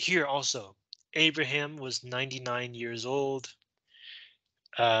then here also, Abraham was 99 years old.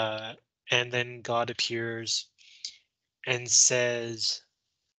 Uh, and then God appears and says,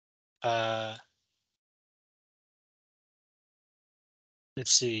 uh,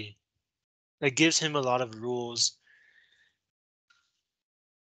 let's see, that gives him a lot of rules.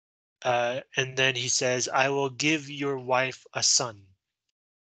 And then he says, I will give your wife a son.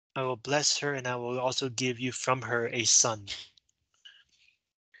 I will bless her and I will also give you from her a son.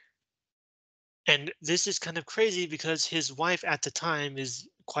 And this is kind of crazy because his wife at the time is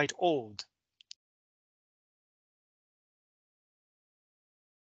quite old.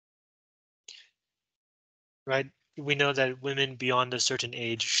 Right? We know that women beyond a certain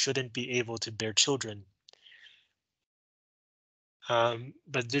age shouldn't be able to bear children.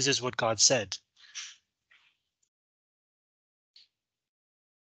 But this is what God said.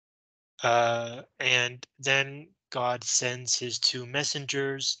 And then God sends his two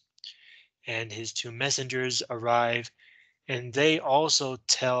messengers, and his two messengers arrive, and they also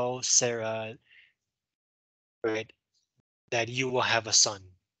tell Sarah, right, that you will have a son.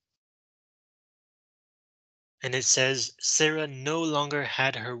 And it says Sarah no longer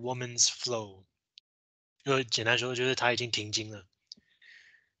had her woman's flow. 就简单说就是她已经停经了.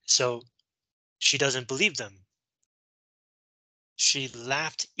 So she doesn't believe them. She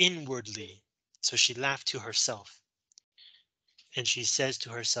laughed inwardly. So she laughed to herself. And she says to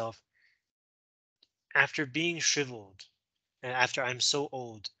herself, after being shriveled, and after I'm so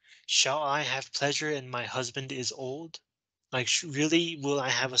old, shall I have pleasure and my husband is old? Like, really, will I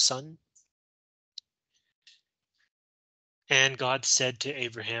have a son? And God said to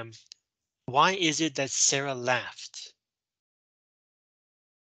Abraham, why is it that Sarah laughed?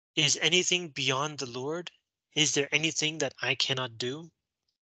 Is anything beyond the Lord? Is there anything that I cannot do?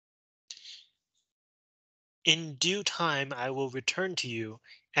 In due time I will return to you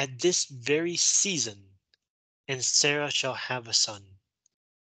at this very season, and Sarah shall have a son.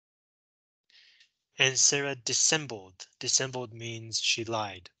 And Sarah dissembled. Dissembled means she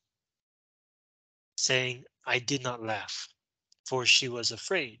lied, saying, I did not laugh, for she was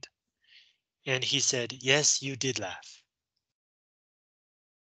afraid. And he said, yes, you did laugh.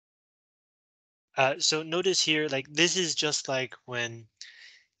 So notice here, like this is just like when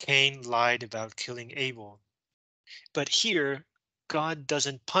Cain lied about killing Abel. But here, God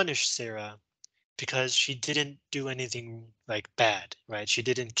doesn't punish Sarah because she didn't do anything like bad, right? She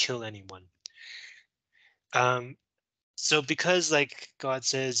didn't kill anyone. Um, so because like God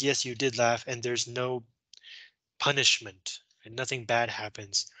says, yes, you did laugh, and there's no punishment, and nothing bad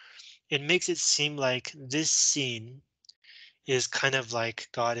happens, it makes it seem like this scene is kind of like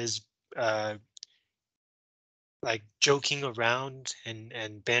God is like joking around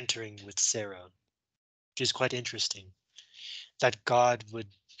and bantering with Sarah, which is quite interesting. That God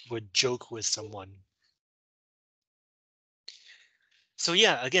would joke with someone. So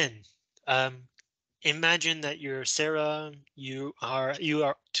yeah, again, um, imagine that you're Sarah, you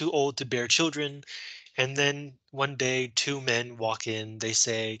are too old to bear children, and then one day two men walk in, they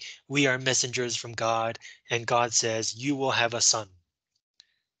say, "We are messengers from God," and God says, "You will have a son."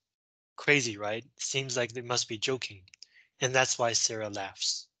 Crazy, right? Seems like they must be joking. And that's why Sarah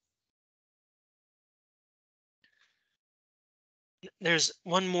laughs. There's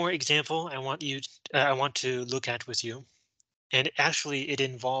one more example I want to look at with you. And actually it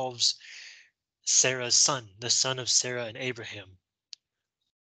involves Sarah's son, the son of Sarah and Abraham.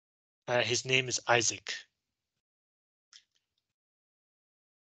 His name is Isaac.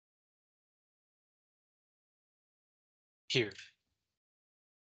 Here.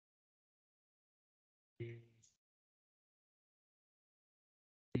 Mm,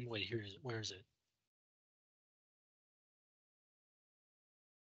 Wait, here is it. Where is it?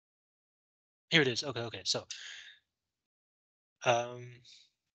 Here it is. Okay, okay. So, um,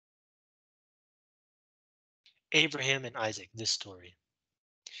 Abraham and Isaac, this story.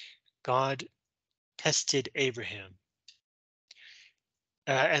 God tested Abraham.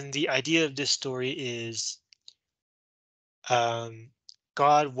 And the idea of this story is um,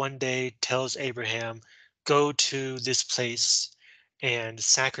 God one day tells Abraham, "Go to this place and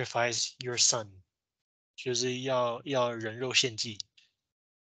sacrifice your son." 就是要人肉献祭.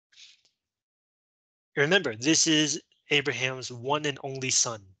 Remember, this is Abraham's one and only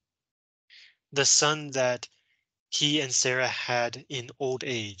son, the son that he and Sarah had in old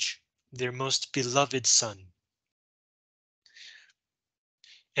age, their most beloved son.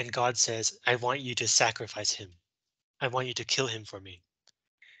 And God says, "I want you to sacrifice him. I want you to kill him for me."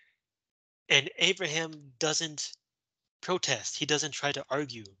 And Abraham doesn't protest. He doesn't try to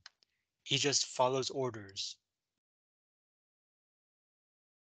argue. He just follows orders.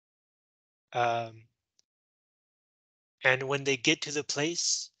 Um, and when they get to the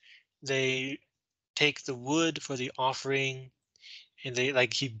place, they take the wood for the offering, and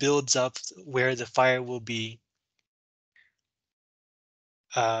he builds up where the fire will be.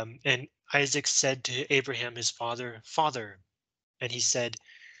 And Isaac said to Abraham, his father, "Father," and he said,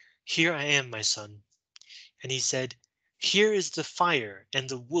 "Here I am, my son." And he said, "Here is the fire and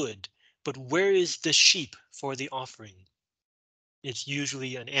the wood, but where is the sheep for the offering?" It's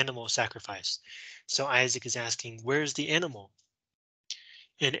usually an animal sacrifice. So Isaac is asking, "Where's the animal?"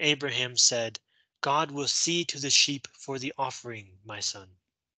 And Abraham said, "God will see to the sheep for the offering, my son."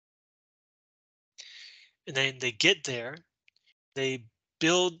 And then they get there, they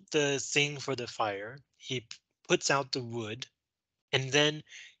build the thing for the fire. He puts out the wood, and then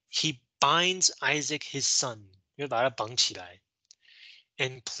he binds Isaac, his son, 就把他绑起来,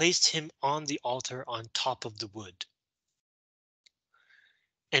 and placed him on the altar on top of the wood.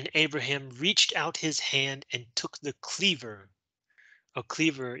 And Abraham reached out his hand and took the cleaver. A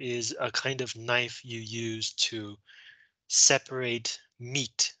cleaver is a kind of knife you use to separate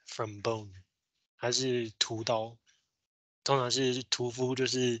meat from bone. 它是屠刀，通常是屠夫就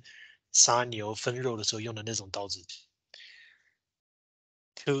是杀牛分肉的时候用的那种刀子。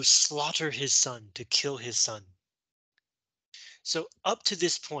To slaughter his son, to kill his son. So up to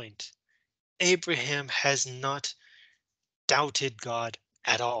this point, Abraham has not doubted God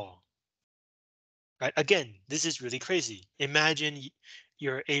at all. Right? Again, this is really crazy. Imagine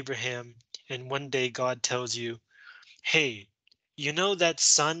you're Abraham, and one day God tells you, "Hey, you know that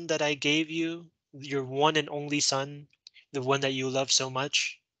son that I gave you, your one and only son, the one that you love so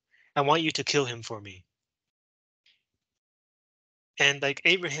much? I want you to kill him for me." And like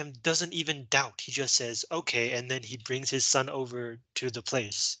Abraham doesn't even doubt. He just says, "Okay," and then he brings his son over to the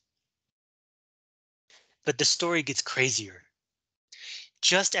place. But the story gets crazier.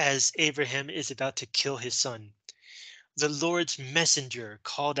 Just as Abraham is about to kill his son, the Lord's messenger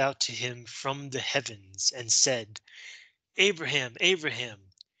called out to him from the heavens and said, "Abraham, Abraham."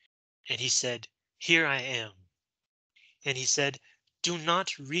 And he said, "Here I am." And he said, "Do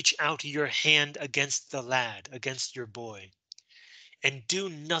not reach out your hand against the lad, against your boy, and do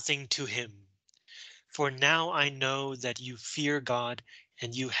nothing to him. For now I know that you fear God,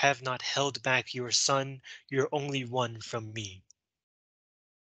 and you have not held back your son, your only one, from me."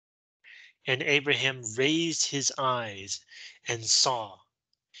 And Abraham raised his eyes and saw,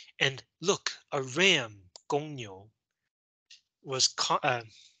 and look, a ram, 公牛, was caught,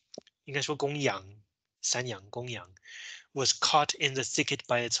 应该说公羊，山羊，公羊, was caught in the thicket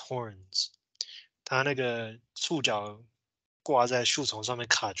by its horns. 它那个触角挂在树丛上面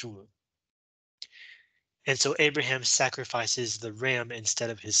卡住了。And so Abraham sacrifices the ram instead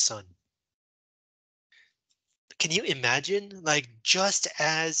of his son. Can you imagine? Like just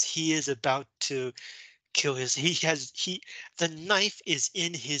as he is about to kill the knife is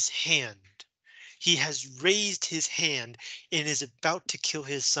in his hand. He has raised his hand and is about to kill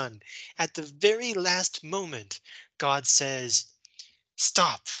his son. At the very last moment, God says,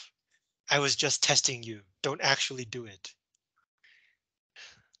 "Stop. I was just testing you. Don't actually do it."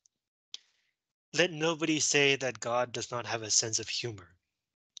 Let nobody say that God does not have a sense of humor,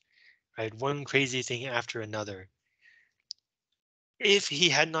 right? One crazy thing after another. If he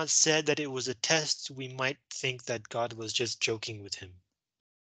had not said that it was a test, we might think that God was just joking with him.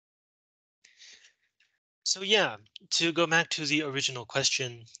 So yeah, to go back to the original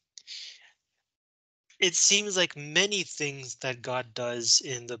question, it seems like many things that God does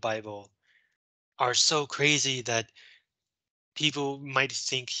in the Bible are so crazy that people might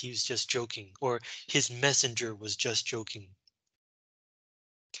think he's just joking or his messenger was just joking.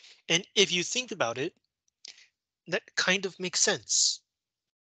 And if you think about it, that kind of makes sense,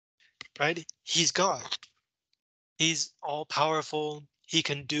 right? He's God. He's all powerful. He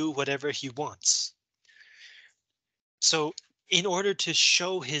can do whatever he wants. So in order to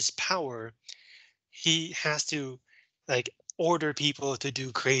show his power, he has to like order people to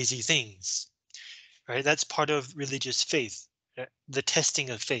do crazy things, right? That's part of religious faith. The testing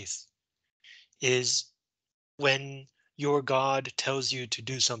of faith is when your God tells you to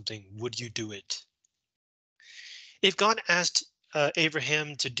do something, would you do it? If God asked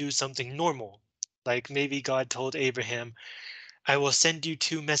Abraham to do something normal, like maybe God told Abraham, "I will send you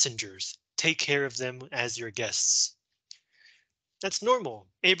two messengers, take care of them as your guests." That's normal.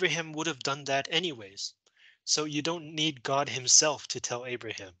 Abraham would have done that anyways. So you don't need God himself to tell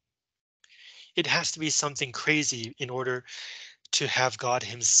Abraham. It has to be something crazy in order to have God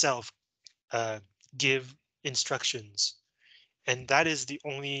himself uh, give instructions. And that is the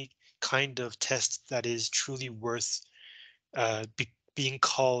only kind of test that is truly worth being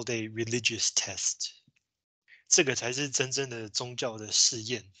called a religious test. 这个才是真正的宗教的试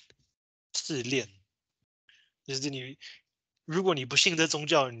验、试炼。就是如果你不信这宗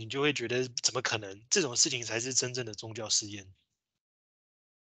教，你就会觉得怎么可能？这种事情才是真正的宗教试验。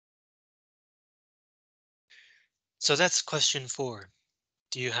So that's question 4.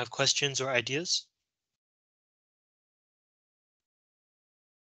 Do you have questions or ideas?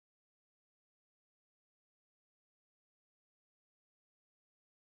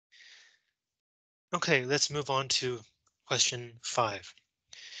 Okay, let's move on to question 5.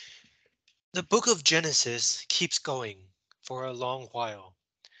 The book of Genesis keeps going for a long while.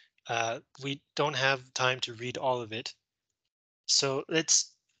 We don't have time to read all of it. So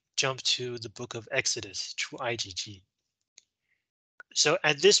let's jump to the book of Exodus, 出埃及记. So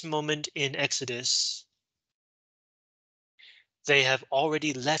at this moment in Exodus, they have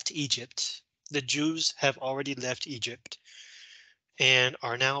already left Egypt. The Jews have already left Egypt and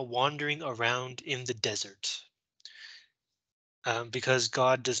are now wandering around in the desert. Because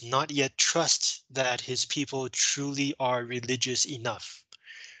God does not yet trust that his people truly are religious enough.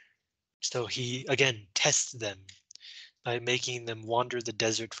 So he again tests them by making them wander the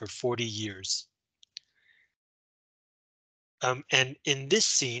desert for 40 years. And in this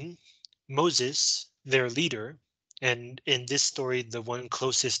scene, Moses, their leader, and in this story, the one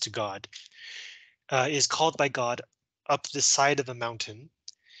closest to God, is called by God up the side of a mountain,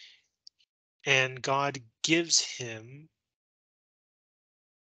 and God gives him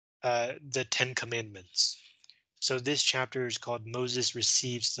the 10 Commandments. So this chapter is called Moses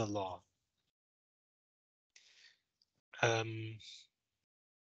Receives the Law. Um,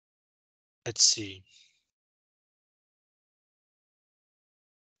 let's see.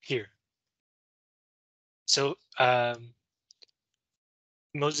 Here. So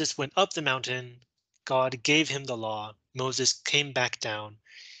Moses went up the mountain. God gave him the law. Moses came back down.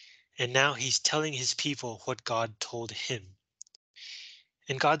 And now he's telling his people what God told him.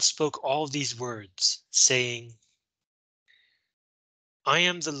 And God spoke all these words, saying, "I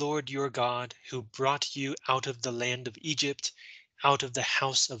am the Lord your God who brought you out of the land of Egypt, out of the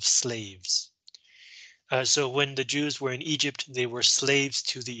house of slaves." So when the Jews were in Egypt, they were slaves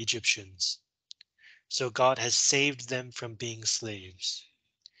to the Egyptians. So God has saved them from being slaves.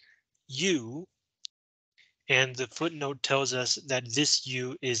 You, and the footnote tells us that this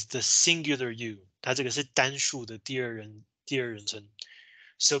you is the singular you. 它这个是单数的第二人称.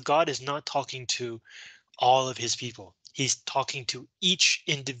 So God is not talking to all of his people. He's talking to each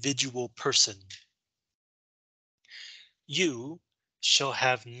individual person. You shall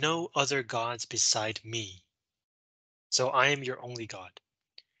have no other gods beside me. So I am your only God.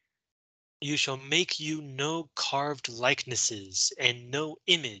 You shall make you no carved likenesses and no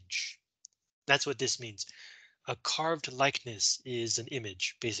image. That's what this means. A carved likeness is an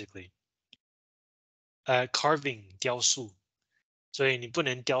image, basically. Carving 雕塑，所以你不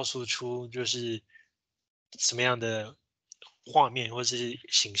能雕塑出就是什么样的画面或是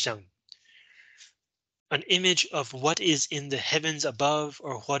形象。An image of what is in the heavens above,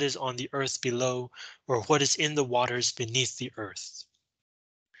 or what is on the earth below, or what is in the waters beneath the earth.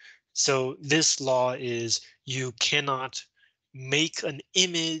 So this law is you cannot make an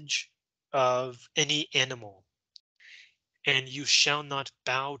image of any animal, and you shall not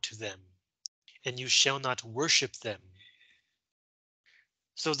bow to them, and you shall not worship them.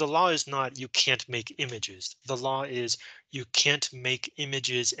 So the law is not you can't make images. The law is you can't make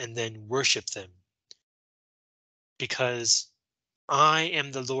images and then worship them. Because I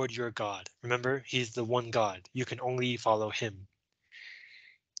am the Lord your God. Remember, he's the one God. You can only follow him.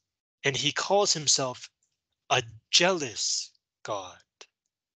 And he calls himself a jealous God.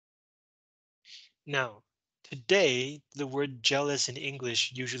 Now, today, the word jealous in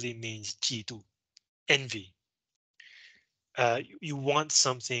English usually means 嫉妒, envy. You want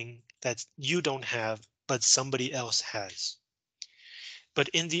something that you don't have, but somebody else has. But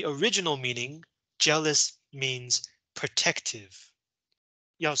in the original meaning, jealous means protective.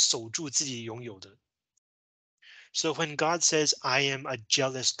 要守住自己拥有的. So when God says, I am a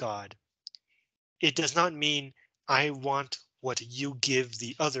jealous God, it does not mean I want what you give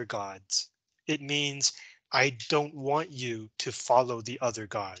the other gods. It means I don't want you to follow the other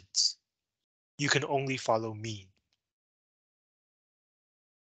gods. You can only follow me.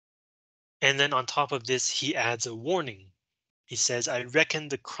 And then on top of this, he adds a warning. He says, I reckon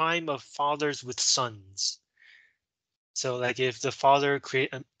the crime of fathers with sons. So like if the father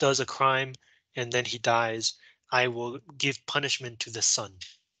does a crime and then he dies, I will give punishment to the son.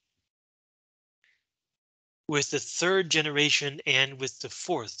 With the third generation and with the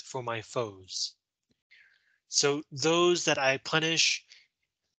fourth for my foes. So those that I punish,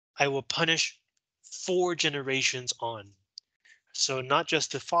 I will punish 4 generations on. So not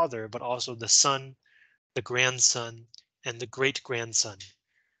just the father, but also the son, the grandson, and the great grandson.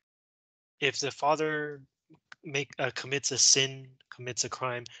 If the father commits a sin, commits a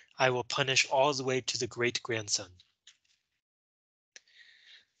crime, I will punish all the way to the great grandson.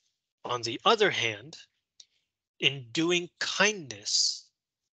 On the other hand, in doing kindness,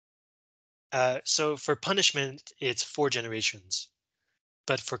 so for punishment, it's 4 generations.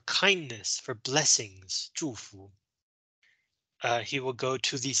 But for kindness, for blessings, 祝福, he will go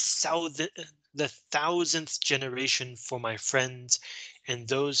to the 1000th generation for my friends and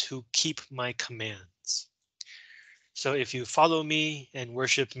those who keep my commands. So if you follow me and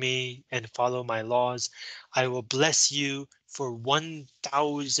worship me and follow my laws, I will bless you for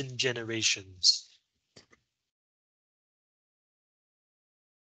 1000 generations.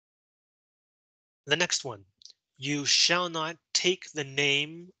 The next one, you shall not take the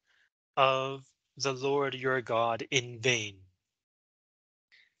name of the Lord your God in vain.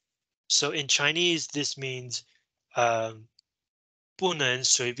 So in Chinese, this means 不能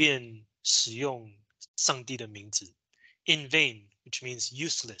随便使用上帝的名字. In vain, which means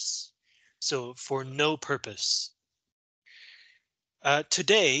useless. So for no purpose.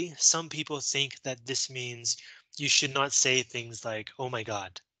 Today, some people think that this means you should not say things like, oh my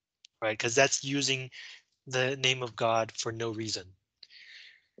God, right? Because that's using the name of God for no reason.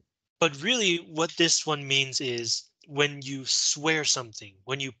 But really what this one means is when you swear something,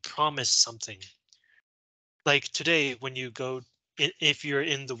 when you promise something. Like today, when you go, if you're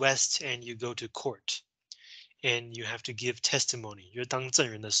in the West and you go to court and you have to give testimony, you're当证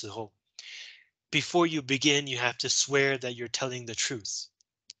人的时候, before you begin, you have to swear that you're telling the truth.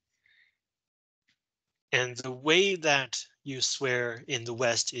 And the way that you swear in the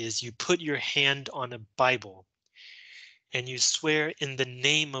West is you put your hand on a Bible and you swear in the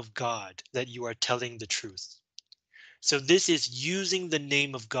name of God that you are telling the truth. So this is using the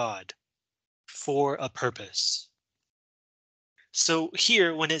name of God for a purpose. So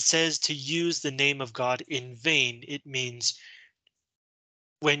here, when it says to use the name of God in vain, it means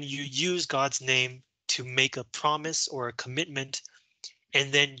when you use God's name to make a promise or a commitment,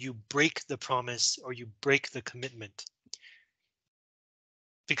 and then you break the promise or you break the commitment.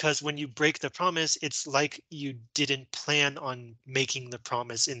 Because when you break the promise, it's like you didn't plan on making the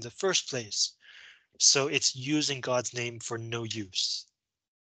promise in the first place. So it's using God's name for no use.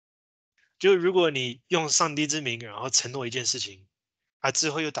 就如果你用上帝之名，然后承诺一件事情，之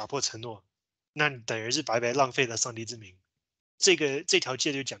后又打破承诺，那你等于是白白浪费了上帝之名。这条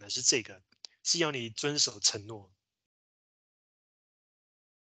戒律讲的是这个，是要你遵守承诺。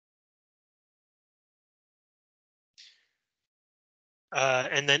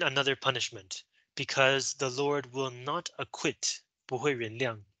And then another punishment, because the Lord will not acquit, 不会原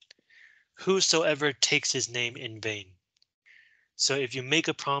谅, whosoever takes his name in vain. So if you make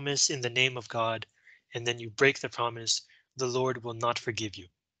a promise in the name of God, and then you break the promise, the Lord will not forgive you.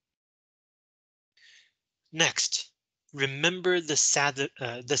 Next, remember the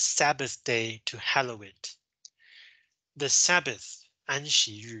Sabbath day to hallow it. The Sabbath, 安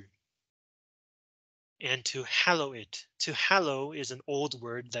息日, and to hallow it. To hallow is an old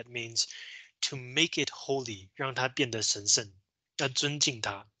word that means to make it holy, 让它变得神圣，要尊敬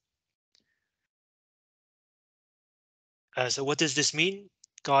它。So what does this mean?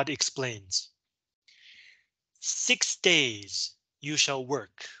 God explains. 6 days you shall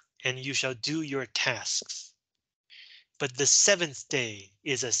work, and you shall do your tasks. But the seventh day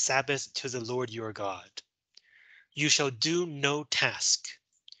is a Sabbath to the Lord your God. You shall do no task.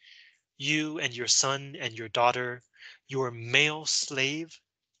 You and your son and your daughter, your male slave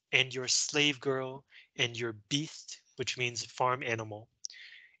and your slave girl, and your beast, which means farm animal,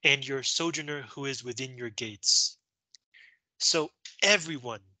 and your sojourner who is within your gates. So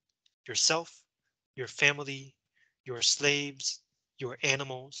everyone, yourself, your family, your slaves, your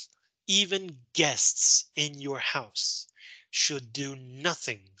animals, even guests in your house, should do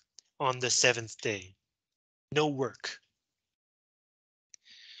nothing on the seventh day. No work.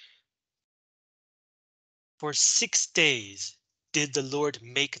 For 6 days did the Lord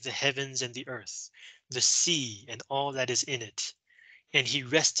make the heavens and the earth, the sea and all that is in it, and he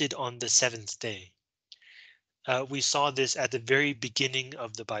rested on the seventh day. We saw this at the very beginning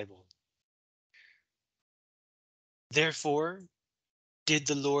of the Bible. Therefore did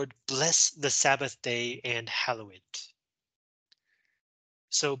the Lord bless the Sabbath day and hallow it.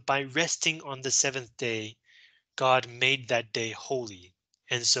 So by resting on the seventh day, God made that day holy.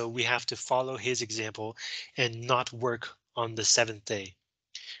 And so we have to follow his example and not work on the seventh day.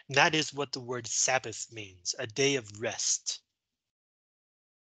 That is what the word Sabbath means, a day of rest.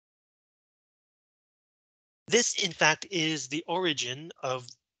 This, in fact, is the origin of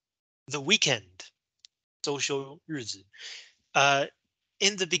the weekend, 周休日子.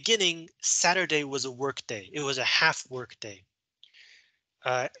 In the beginning, Saturday was a work day. It was a half work day.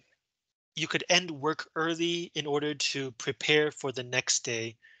 You could end work early in order to prepare for the next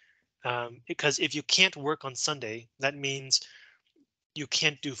day. Because if you can't work on Sunday, that means you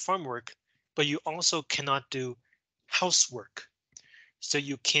can't do farm work, but you also cannot do housework. So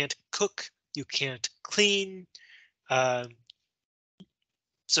you can't cook, you can't clean.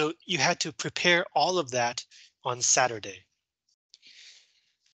 So you had to prepare all of that on Saturday.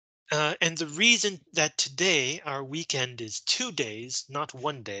 And the reason that today our weekend is 2 days, not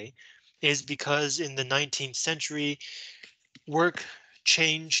 1 day, is because in the 19th century, work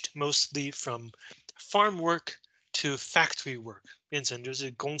changed mostly from farm work to factory work, 变成就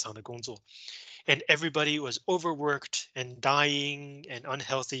是工厂的工作. And everybody was overworked and dying and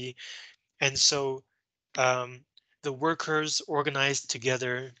unhealthy. And so the workers organized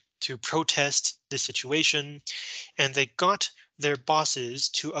together to protest the situation, and they got their bosses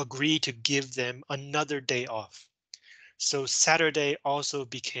to agree to give them another day off. So Saturday also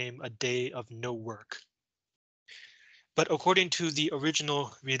became a day of no work. But according to the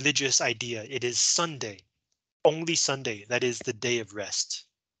original religious idea, it is Sunday, only Sunday, that is the day of rest.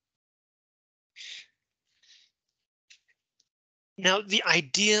 Now, the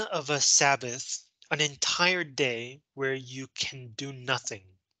idea of a Sabbath, an entire day where you can do nothing,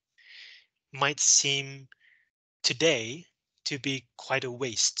 might seem today to be quite a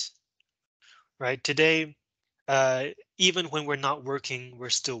waste, right? Today, even when we're not working, we're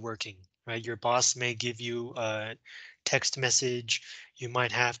still working, right? Your boss may give you a text message. You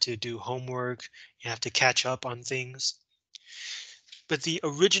might have to do homework. You have to catch up on things. But the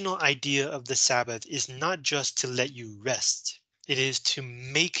original idea of the Sabbath is not just to let you rest. It is to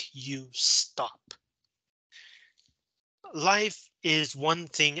make you stop. Life is one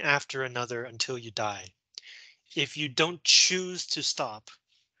thing after another until you die. If you don't choose to stop,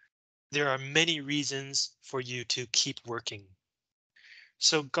 there are many reasons for you to keep working.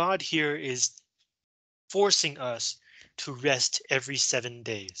 So God here is forcing us to rest every 7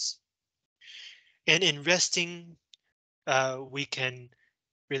 days. And in resting, we can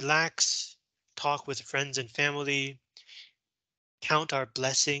relax, talk with friends and family, count our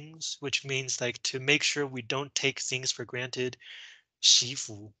blessings, which means like to make sure we don't take things for granted, 惜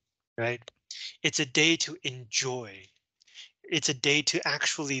福, right? It's a day to enjoy. It's a day to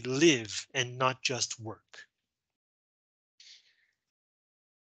actually live and not just work.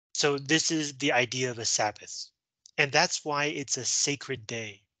 So this is the idea of a Sabbath. And that's why it's a sacred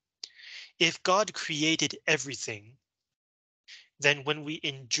day. If God created everything, then when we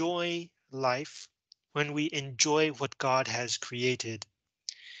enjoy life, when we enjoy what God has created,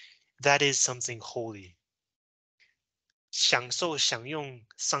 that is something holy. 享用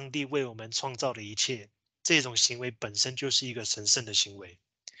上帝为我们创造的一切，这种行为本身就是一个神圣的行为。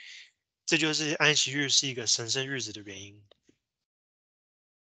这就是安息日是一个神圣日子的原因。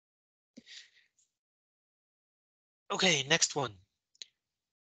Okay, next one.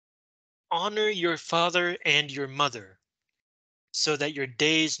 Honor your father and your mother, so that your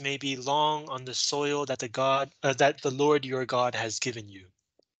days may be long on the soil that the Lord your God has given you.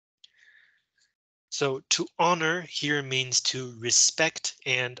 So to honor here means to respect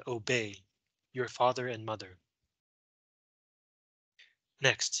and obey your father and mother.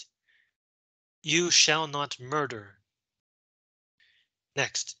 Next, you shall not murder.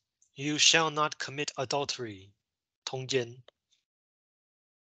 Next, you shall not commit adultery. 通奸.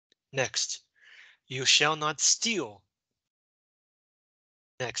 Next, you shall not steal.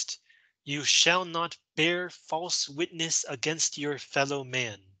 Next, you shall not bear false witness against your fellow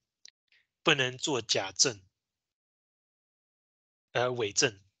man. 不能作假证，伪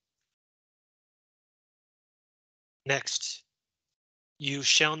证. Next, you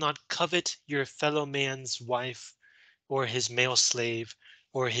shall not covet your fellow man's wife, or his male slave,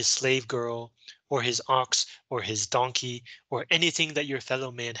 or his slave girl, or his ox, or his donkey, or anything that your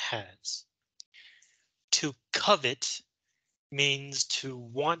fellow man has. To covet means to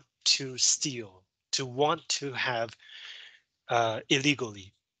want to steal, to want to have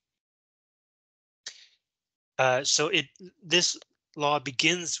illegally. So this law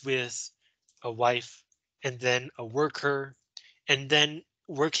begins with a wife, and then a worker, and then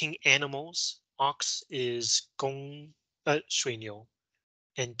working animals. Ox is 水牛,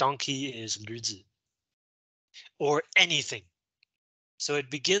 and donkey is 驴子, or anything. So it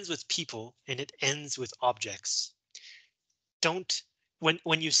begins with people and it ends with objects. Don't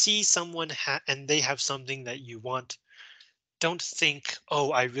when you see someone and they have something that you want, don't think,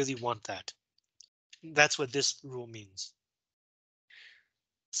 oh, I really want that. That's what this rule means.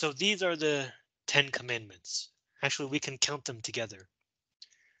 So these are the 10 commandments. Actually, we can count them together.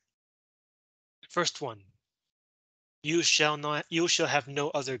 First one, you shall have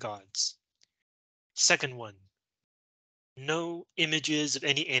no other gods. Second one, no images of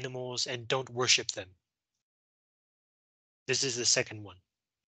any animals and don't worship them. This is the second one.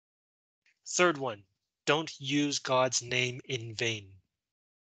 Third one, don't use God's name in vain.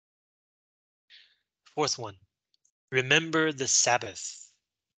 Fourth one, remember the Sabbath.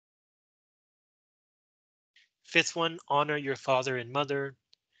 Fifth one, honor your father and mother.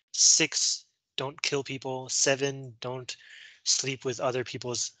 6, don't kill people. 7, don't sleep with other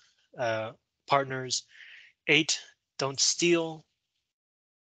people's partners. 8, don't steal.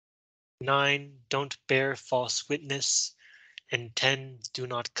 9, don't bear false witness. And 10, do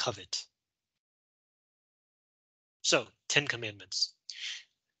not covet. So 10 commandments.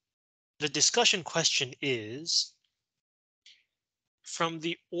 The discussion question is, from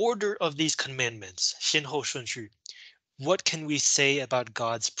the order of these commandments, 先后顺序, what can we say about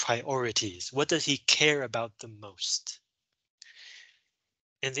God's priorities? What does he care about the most?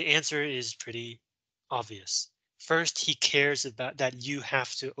 And the answer is pretty obvious. First, he cares about that you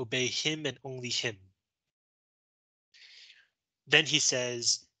have to obey him and only him. Then he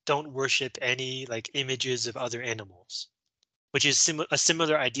says, don't worship any like images of other animals, which is a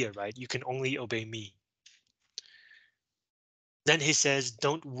similar idea, right? You can only obey me. Then he says,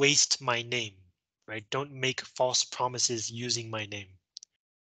 don't waste my name, right? Don't make false promises using my name.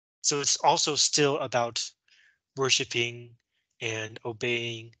 So it's also still about worshiping and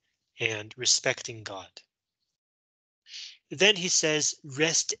obeying and respecting God. Then he says,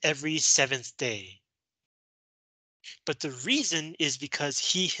 rest every 7th day. But the reason is because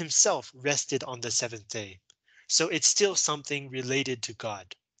he himself rested on the 7th day. So it's still something related to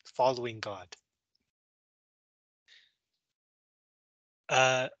God, following God.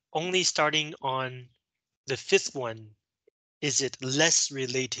 Only starting on the 5th one is it less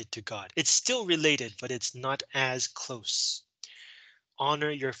related to God. It's still related, but it's not as close.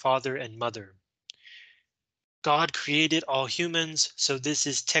 Honor your father and mother. God created all humans, so this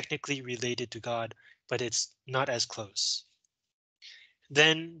is technically related to God, but it's not as close.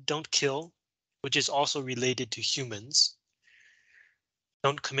 Then don't kill, which is also related to humans.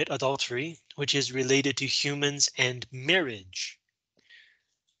 Don't commit adultery, which is related to humans and marriage.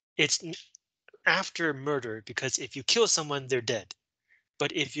 It's after murder, because if you kill someone, they're dead.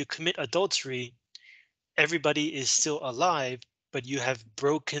 But if you commit adultery, everybody is still alive, but you have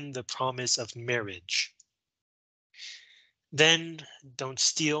broken the promise of marriage. Then don't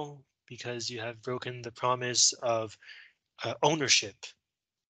steal, because you have broken the promise of ownership.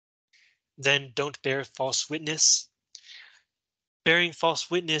 Then don't bear false witness. Bearing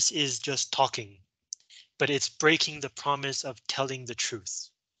false witness is just talking, but it's breaking the promise of telling the truth.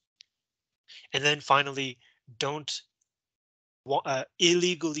 And then finally, don't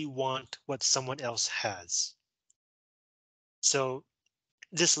illegally want what someone else has. So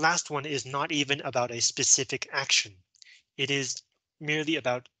this last one is not even about a specific action. It is merely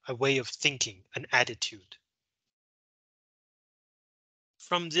about a way of thinking, an attitude.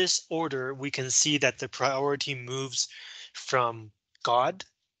 From this order, we can see that the priority moves from God,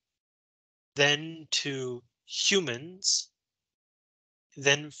 then to humans,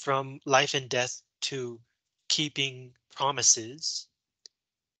 then from life and death to keeping promises,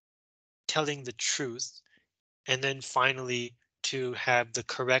 telling the truth, and then finally to have the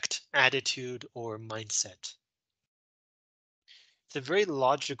correct attitude or mindset. It's a very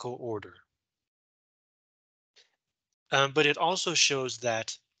logical order, but it also shows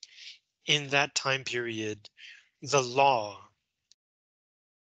that in that time period, the law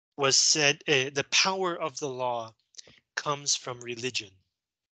was said, the power of the law comes from religion.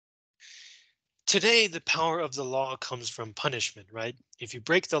 Today, the power of the law comes from punishment, right? If you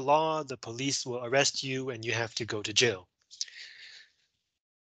break the law, the police will arrest you and you have to go to jail.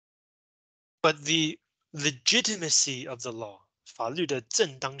 But the legitimacy of the law, 法律的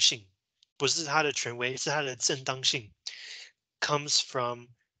正当性，不是它的权威，是它的正当性 comes from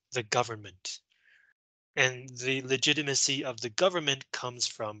the government. And the legitimacy of the government comes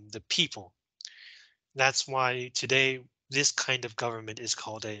from the people. That's why today this kind of government is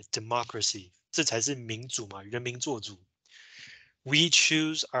called a democracy. 这才是民主嘛，人民做主。We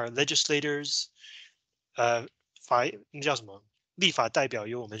choose our legislators. 那叫什么？立法代表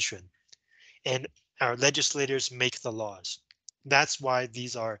由我们选。And our legislators make the laws. That's why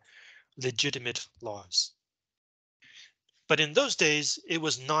these are legitimate laws. But in those days, it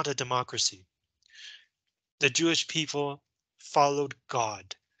was not a democracy. The Jewish people followed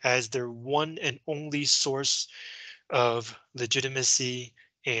God as their one and only source of legitimacy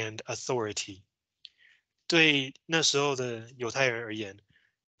and authority. 对那时候的犹太人而言，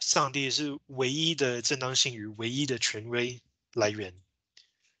上帝是唯一的正当性与唯一的权威来源。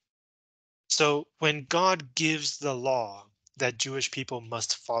So when God gives the law that Jewish people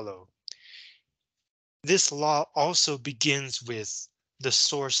must follow, this law also begins with the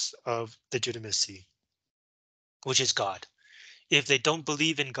source of legitimacy, which is God. If they don't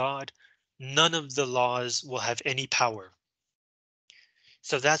believe in God, none of the laws will have any power.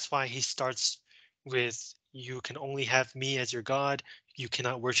 So that's why he starts with, you can only have me as your God, you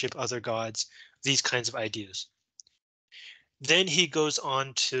cannot worship other gods, these kinds of ideas. Then he goes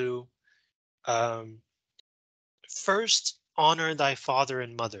on to first honor thy father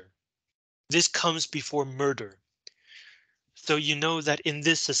and mother. This comes before murder. So you know that in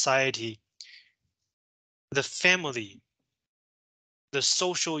this society, the family, the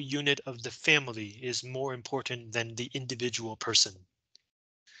social unit of the family is more important than the individual person.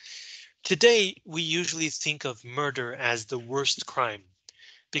 Today, we usually think of murder as the worst crime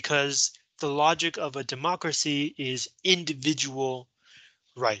because the logic of a democracy is individual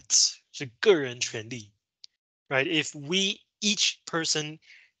rights, 是个人权利, right? If each person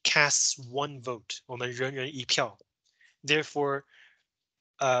casts one vote, 我们人人一票. Therefore,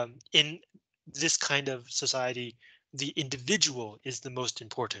 in this kind of society, the individual is the most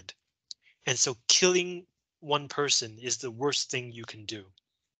important. And so killing one person is the worst thing you can do.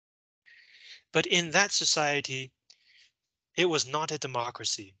 But in that society, it was not a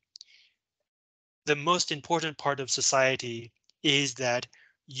democracy. The most important part of society is that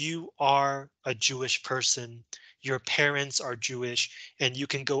you are a Jewish person, your parents are Jewish, and you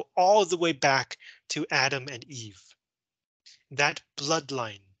can go all the way back to Adam and Eve. That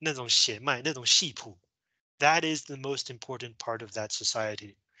bloodline, 那种血脉,那种系谱, that is the most important part of that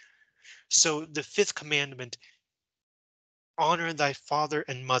society. So the fifth commandment, honor thy father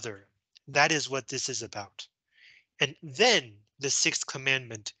and mother. That is what this is about. And then the sixth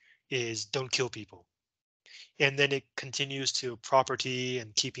commandment is don't kill people. And then it continues to property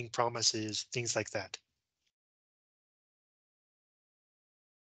and keeping promises, things like that.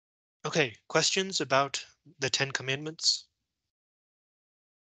 Okay, questions about the 10 commandments?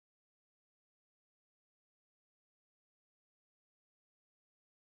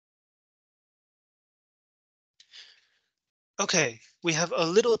 Okay, we have a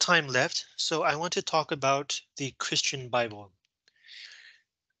little time left, so I want to talk about the Christian Bible.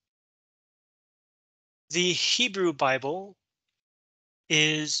 The Hebrew Bible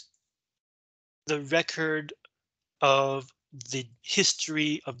is the record of the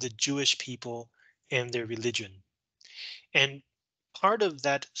history of the Jewish people and their religion. And part of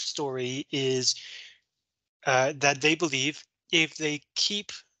that story is that they believe if they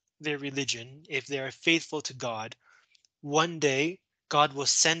keep their religion, if they are faithful to God, one day God will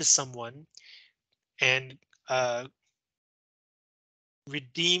send someone and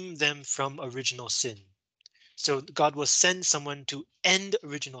redeem them from original sin. So God will send someone to end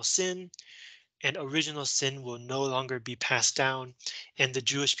original sin, and original sin will no longer be passed down, and the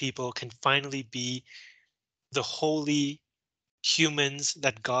Jewish people can finally be the holy humans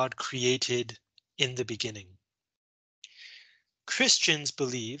that God created in the beginning. Christians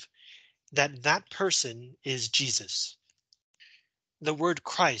believe that that person is Jesus. The word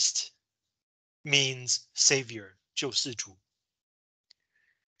Christ means savior, 救世主.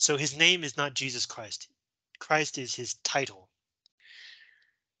 So his name is not Jesus Christ. Christ is his title.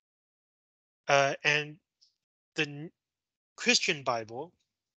 And the Christian Bible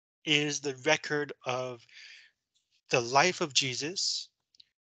is the record of the life of Jesus,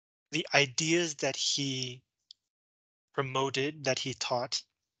 the ideas that he promoted, that he taught,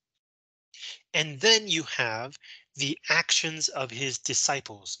 and then you have the actions of his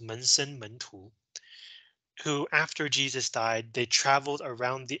disciples, 门生门徒, who after Jesus died, they traveled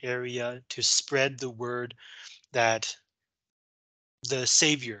around the area to spread the word that the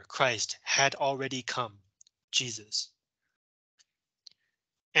Savior, Christ, had already come, Jesus.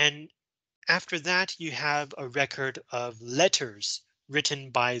 And after that, you have a record of letters written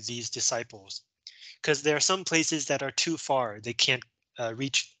by these disciples, because there are some places that are too far. They can't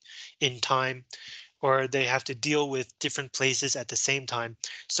reach in time, or they have to deal with different places at the same time.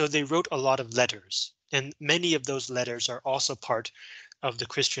 So they wrote a lot of letters, and many of those letters are also part of the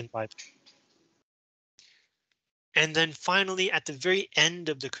Christian Bible. And then finally, at the very end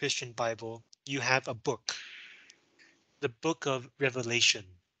of the Christian Bible, you have a book, the book of Revelation.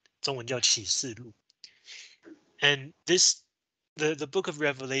 中文叫启示录. And this, the book of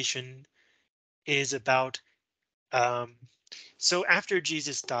Revelation is about, so after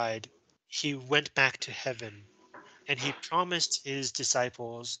Jesus died, he went back to heaven and he promised his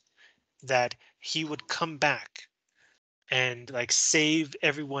disciples that he would come back and like save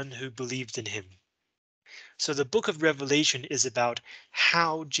everyone who believed in him. So the book of Revelation is about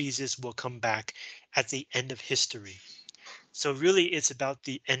how Jesus will come back at the end of history. So really it's about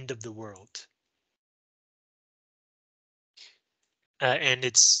the end of the world. And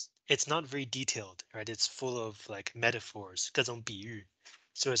it's not very detailed, right? It's full of like metaphors, 各种比喻,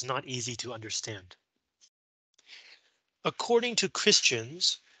 so it's not easy to understand. According to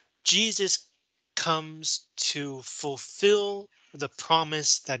Christians, Jesus comes to fulfill the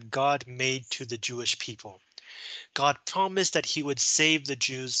promise that God made to the Jewish people. God promised that he would save the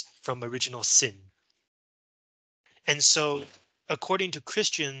Jews from original sin. And so, according to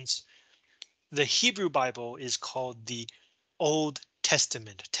Christians, the Hebrew Bible is called the Old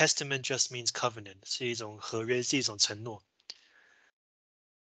Testament. Testament just means covenant. 是一种合约，是一种承诺.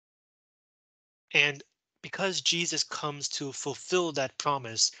 And because Jesus comes to fulfill that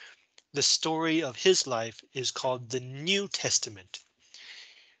promise, the story of his life is called the New Testament.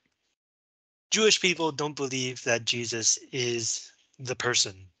 Jewish people don't believe that Jesus is the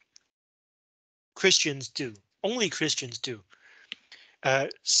person. Christians do. Only Christians do.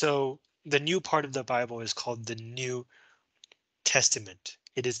 So the new part of the Bible is called the New Testament.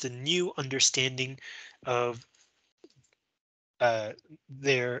 It is the new understanding of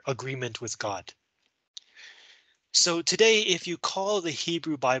their agreement with God. So today, if you call the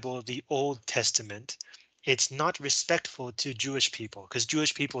Hebrew Bible the Old Testament, it's not respectful to Jewish people because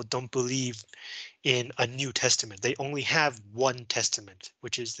Jewish people don't believe in a New Testament. They only have one testament,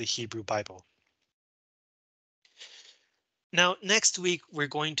 which is the Hebrew Bible. Now, next week, we're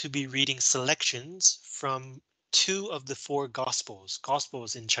going to be reading selections from two of the four Gospels.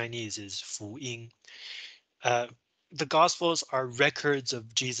 Gospels in Chinese is 福音. The Gospels are records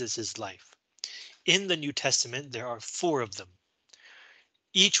of Jesus's life. In the New Testament, there are four of them.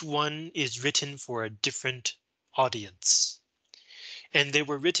 Each one is written for a different audience. And they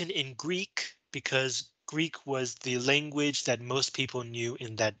were written in Greek because Greek was the language that most people knew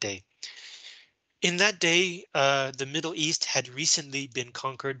in that day. In that day, the Middle East had recently been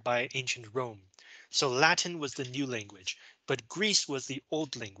conquered by ancient Rome. So Latin was the new language, but Greece was the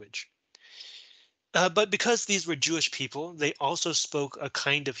old language. But because these were Jewish people, they also spoke a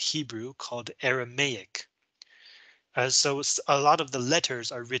kind of Hebrew called Aramaic. So a lot of the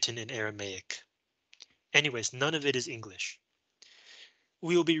letters are written in Aramaic. Anyways, none of it is English.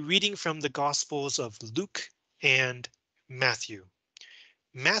 We will be reading from the Gospels of Luke and Matthew.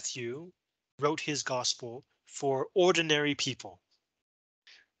 Matthew wrote his gospel for ordinary people.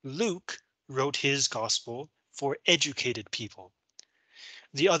 Luke wrote his gospel for educated people.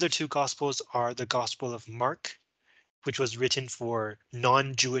 The other two Gospels are the Gospel of Mark, which was written for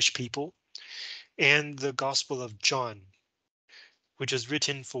non-Jewish people, and the Gospel of John, which was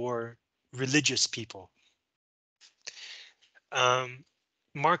written for religious people.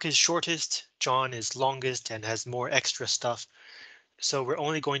 Mark is shortest, John is longest and has more extra stuff, so we're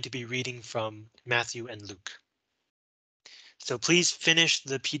only going to be reading from Matthew and Luke. So please finish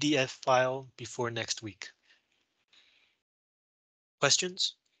the PDF file before next week.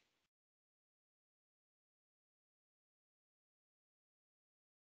 Questions?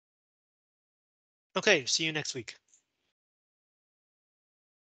 Okay, see you next week.